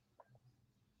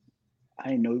 I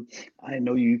didn't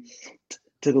know you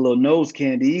took a little nose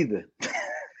candy either.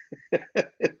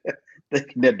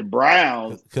 Thinking that the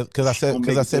Browns. Because I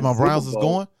said my Browns is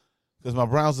going. Because my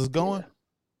Browns is going.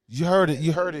 You heard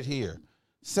it here.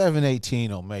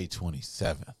 7-18 on May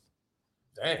 27th.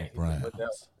 Dang. My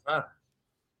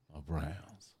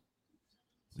Browns.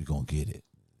 We're going to get it.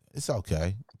 It's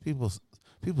okay. People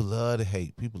love to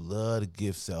hate. People love to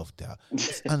give self-doubt.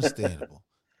 It's understandable.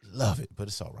 Love it, but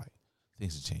it's all right.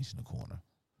 Things are changing the corner.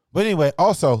 But anyway,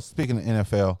 also, speaking of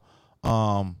NFL,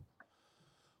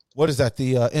 what is that?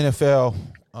 The NFL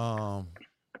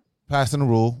passing the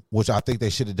rule, which I think they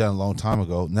should have done a long time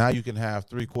ago. Now you can have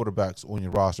 3 quarterbacks on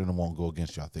your roster and it won't go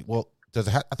against you, I think. Well, I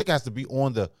think it has to be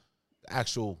on the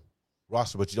actual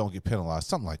roster, but you don't get penalized,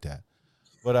 something like that.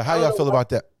 But how y'all feel about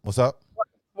that? What's up?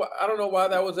 Well, I don't know why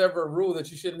that was ever a rule that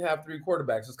you shouldn't have 3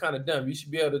 quarterbacks. It's kind of dumb. You should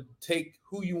be able to take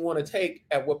who you want to take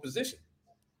at what position.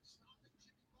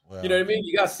 Well, you know what I mean?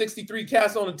 You got 63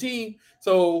 cats on the team,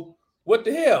 so what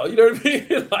the hell? You know what I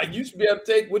mean? Like, you should be able to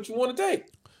take what you want to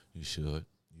take. You should.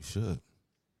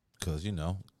 Because,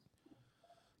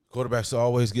 quarterbacks are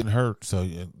always getting hurt, so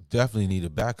you definitely need a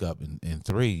backup. And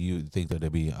 3, you think that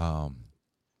they'd be,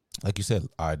 like you said,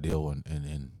 ideal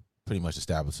and pretty much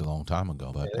established a long time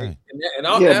ago. But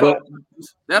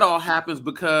that all happens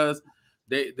because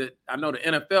I know the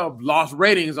NFL lost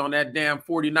ratings on that damn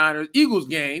 49ers Eagles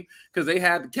game because they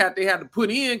had the cat they had to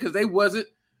put in because they wasn't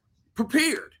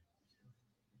prepared.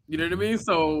 You know what I mean?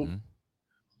 So,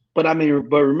 but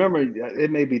remember,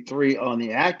 it may be 3 on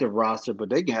the active roster, but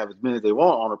they can have as many as they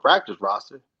want on the practice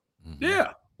roster.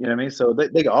 Yeah, you know what I mean. So they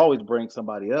can always bring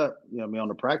somebody up. You know what I mean, on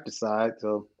the practice side.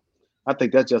 So I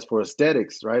think that's just for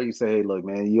aesthetics, right? You say, hey, look,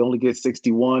 man, you only get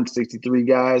 61, 63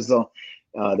 guys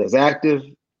that's active.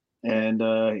 And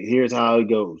here's how it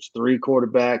goes. 3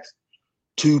 quarterbacks,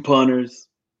 2 punters,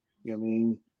 you know what I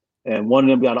mean? And one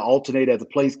of them got to alternate as a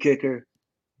place kicker.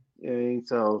 And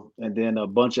then a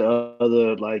bunch of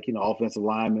other, offensive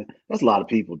linemen. That's a lot of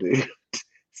people, dude.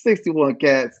 61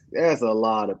 cats, that's a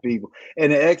lot of people.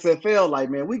 And the XFL,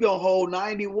 man, we going to hold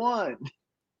 91.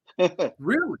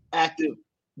 Really? Active.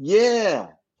 Yeah.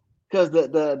 Because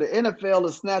the NFL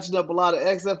is snatching up a lot of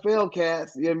XFL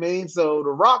cats, you know what I mean? So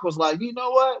The Rock was like, you know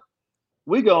what?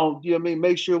 We going to,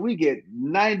 make sure we get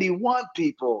 91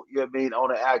 people, on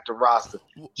the active roster,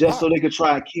 just so they could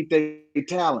try and keep their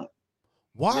talent.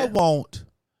 Why won't?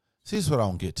 See, this is what I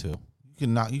don't get to.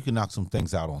 You can knock some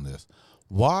things out on this.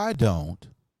 Why don't?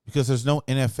 Because there's no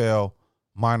NFL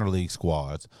minor league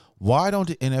squads. Why don't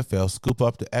the NFL scoop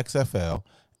up the XFL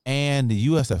and the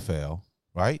USFL?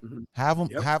 Right? Mm-hmm. Have them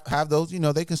have those. You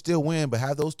know, they can still win, but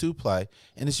have those two play,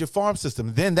 and it's your farm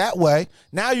system. Then that way,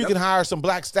 now you can hire some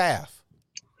black staff,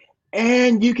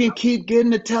 and you can keep getting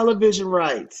the television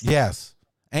rights. Yes,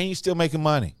 and you're still making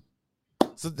money.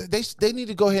 So they need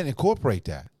to go ahead and incorporate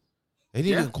that. They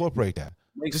need to incorporate that.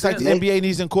 Makes Just sense. Like the NBA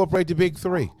needs to incorporate the Big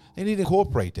Three. They need to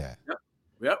incorporate that.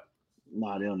 Yep.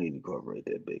 No, they don't need to incorporate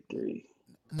that Big Three.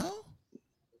 No.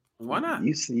 Why not?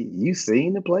 You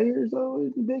seen the players though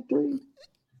in the Big Three?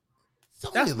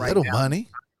 That's right little now. Money.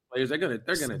 Players, they're gonna.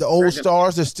 The old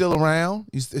stars are still around.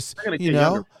 You know,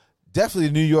 younger. Definitely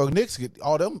the New York Knicks get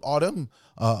all them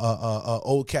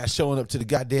old cats showing up to the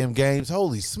goddamn games.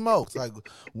 Holy smokes! Like,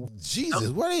 Jesus,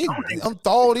 where I'm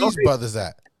throwing these brothers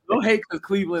at? Don't hate because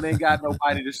Cleveland ain't got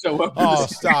nobody to show up. Oh,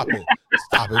 stop it!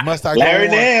 Stop it! Must I Larry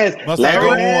go Nance, on? Must Larry I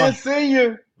go Nance on?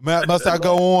 Senior. Must I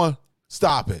go on?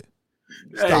 Stop it!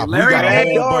 Stop. Hey, we got a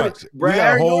whole bunch. We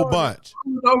got a whole bunch.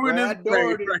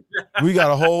 We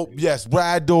got a whole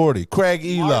Brad Daugherty, Craig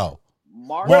Elo,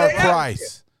 Mark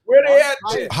Price. Where they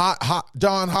at? Hot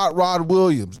John Hot Rod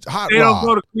Williams. They don't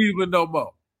go to Cleveland no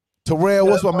more. Terrell,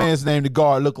 what's my man's name? The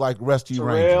guard look like Rescue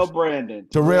Rangers.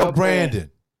 Terrell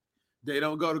Brandon. They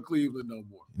don't go to Cleveland no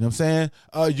more. You know what I'm saying?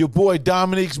 Your boy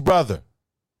Dominique's brother,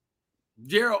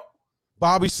 Gerald.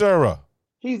 Bobby Sura.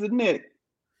 He's a Knick.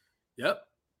 Yep.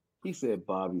 He said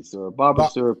Bobby Sura. Bobby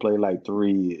Sura played like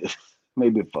 3 years,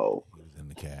 maybe 4. He was in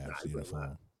the Cavs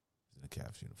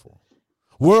uniform.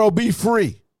 World be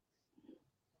free.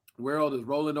 World is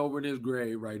rolling over in his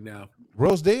grave right now.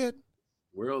 World's dead?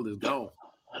 World is gone.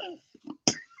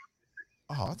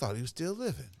 Oh, I thought he was still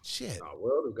living. Shit. No,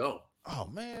 World is gone. Oh,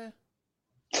 man.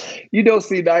 You don't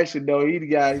see nice, though. He the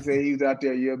guy. He said he was out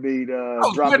there.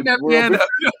 Dropping that man up.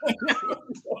 You know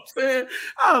what I'm saying?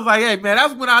 I was like, hey, man,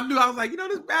 that's when I knew. I was like,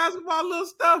 this basketball little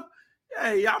stuff.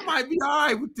 Hey, y'all might be all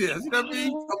right with this. You know what I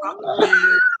mean?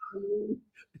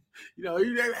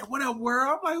 You're like, what up,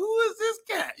 World? I'm like, who is this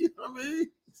cat? You know what I mean?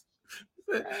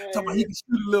 Talking about he can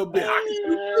shoot a little bit. I can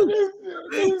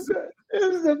shoot too.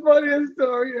 This is the funniest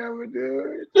story ever,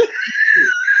 dude.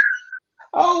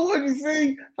 How old was you,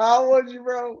 see? How old was you,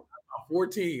 bro?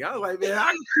 14. I was like, man,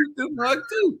 I can shoot this mug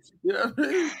too. You know what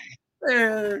I mean?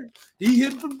 Man, he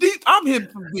hitting from deep. I'm hitting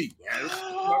from deep.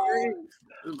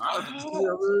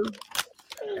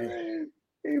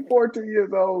 He's 14 years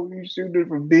old. You shooting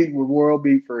from deep with World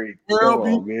Be Free. Come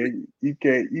on, man. You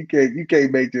can't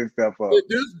make this stuff up.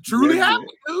 This truly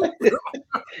happened, dude.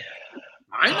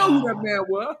 I know who that man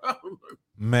was.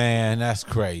 Man, that's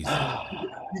crazy.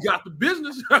 You got the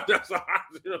business. That's all.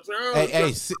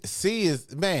 Hey, C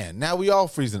is, man, now we all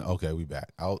freezing. Okay, we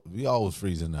back. We always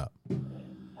freezing up.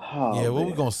 Oh, yeah, well, man.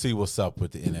 we're going to see what's up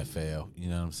with the NFL. You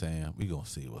know what I'm saying? We're going to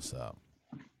see what's up.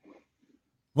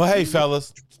 Well, hey,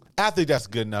 fellas, I think that's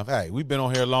good enough. Hey, we've been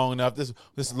on here long enough. This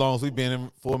as long as we've been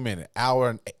in for a minute. Hour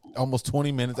and almost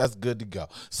 20 minutes. That's good to go.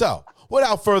 So,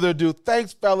 without further ado,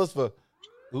 thanks, fellas, for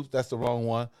 – oops, that's the wrong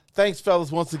one. Thanks,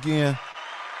 fellas, once again,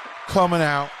 coming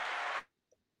out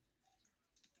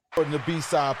for the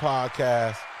B-Side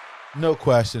Podcast. No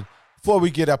question. Before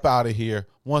we get up out of here,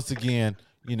 once again,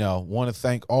 want to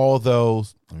thank all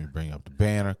those. Let me bring up the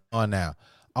banner. On now.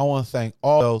 I want to thank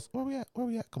all those. Where we at?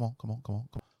 Come on.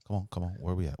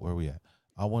 Where we at?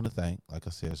 I want to thank, like I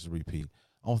said, just repeat.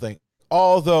 I want to thank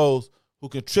all those who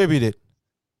contributed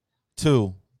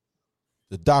to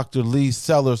the Dr. Lee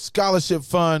Sellers Scholarship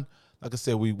Fund. Like I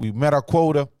said, we met our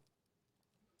quota.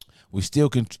 You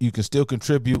can still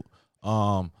contribute.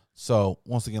 So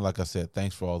once again, like I said,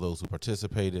 thanks for all those who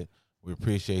participated. We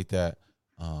appreciate that.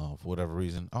 For whatever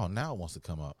reason. Oh, now it wants to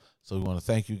come up. So we want to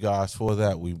thank you guys for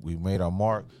that. We made our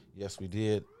mark. Yes, we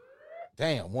did.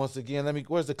 Damn, once again,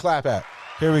 where's the clap at?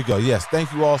 Here we go. Yes,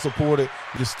 thank you all supported.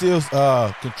 You can still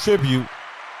contribute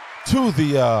to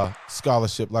the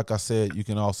scholarship. Like I said, you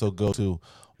can also go to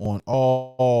on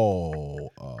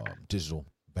all digital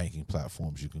banking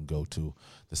platforms. You can go to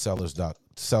the Sellers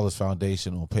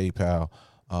Foundation on PayPal,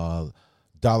 $,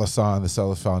 the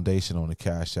Sellers Foundation on the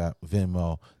Cash App,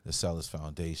 Venmo, the Sellers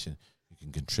Foundation. You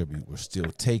can contribute. We're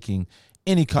still taking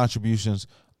any contributions.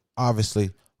 Obviously,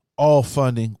 all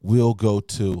funding will go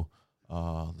to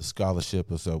the scholarship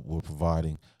that we're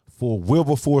providing for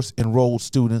Wilberforce enrolled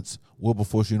students,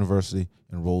 Wilberforce University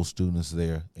enrolled students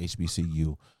there,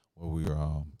 HBCU, where we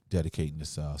are dedicating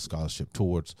this scholarship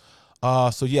towards.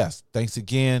 So, yes, thanks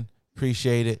again.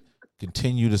 Appreciate it.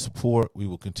 Continue to support. We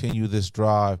will continue this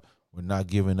drive. We're not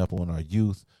giving up on our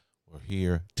youth. We're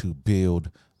here to build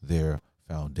their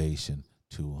foundation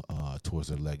to towards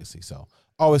their legacy. So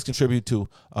always contribute to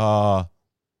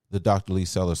the Dr. Lee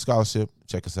Sellers Scholarship.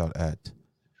 Check us out at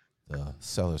the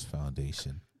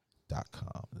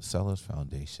sellersfoundation.com. The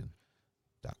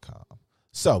sellersfoundation.com.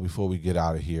 So before we get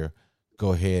out of here,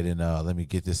 go ahead and let me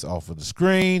get this off of the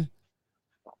screen.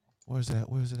 Where's it at?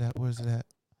 You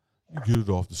get it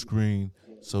off the screen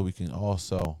so we can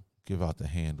also give out the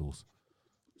handles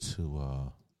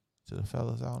to the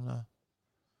fellas out now.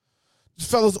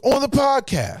 Just fellas on the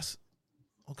podcast.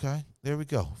 Okay, there we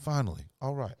go. Finally.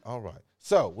 All right.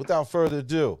 So without further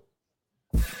ado,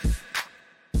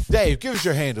 Dave, give us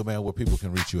your handle, man, where people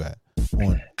can reach you at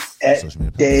social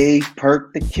media. Dave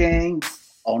Perk the King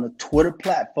on the Twitter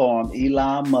platform,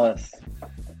 Elon Musk.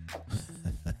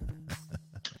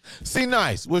 C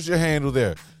Nice, what's your handle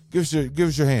there? Give us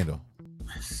your handle.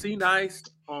 C Nice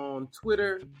on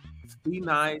Twitter, C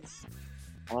Nice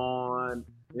on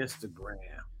Instagram.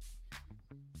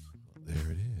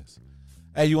 There it is.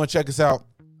 Hey, you want to check us out?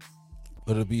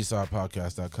 Go to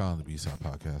BSidePodcast.com, the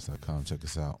BSidePodcast.com. Check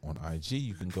us out on IG.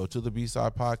 You can go to the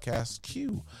B-Side Podcast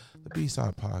Q, the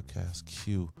B-Side Podcast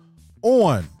Q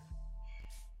on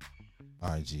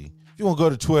IG. If you want to go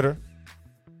to Twitter,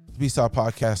 B-Side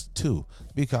Podcast 2,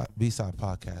 B-Side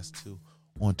Podcast 2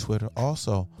 on Twitter.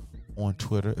 Also on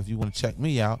Twitter, if you want to check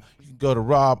me out, you can go to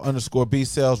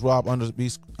Rob_B-Sales,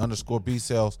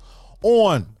 Rob_B-Sales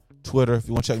on Twitter. If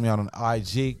you want to check me out on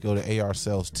IG, go to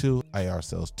ARSales2,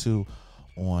 ARSales2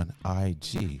 on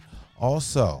IG.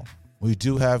 Also, we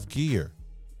do have gear.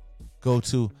 Go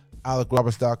to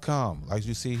AlecRoberts.com. Like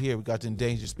you see here, we got the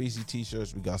Endangered Species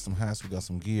t-shirts, we got some hats, we got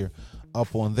some gear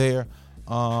up on there.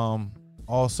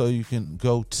 Also, you can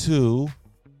go to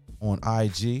on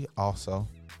IG, also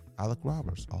Alec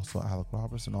Roberts, and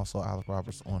also Alec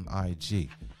Roberts on IG.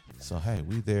 So hey,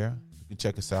 we there. You can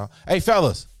check us out. Hey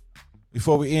fellas,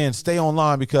 before we end, stay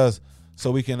online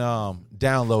so we can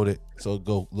download it so it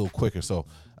go a little quicker. So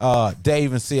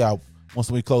Dave and C, once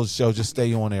we close the show, just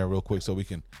stay on there real quick so we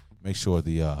can make sure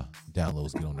the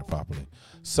downloads get on there properly.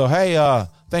 So hey,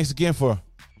 thanks again for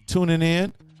tuning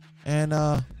in, and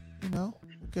we'll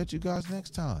catch you guys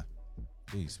next time.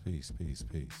 Peace.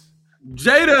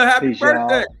 Jada, happy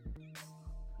birthday. Y'all.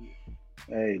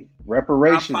 Hey,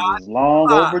 reparations is long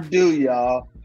overdue, y'all.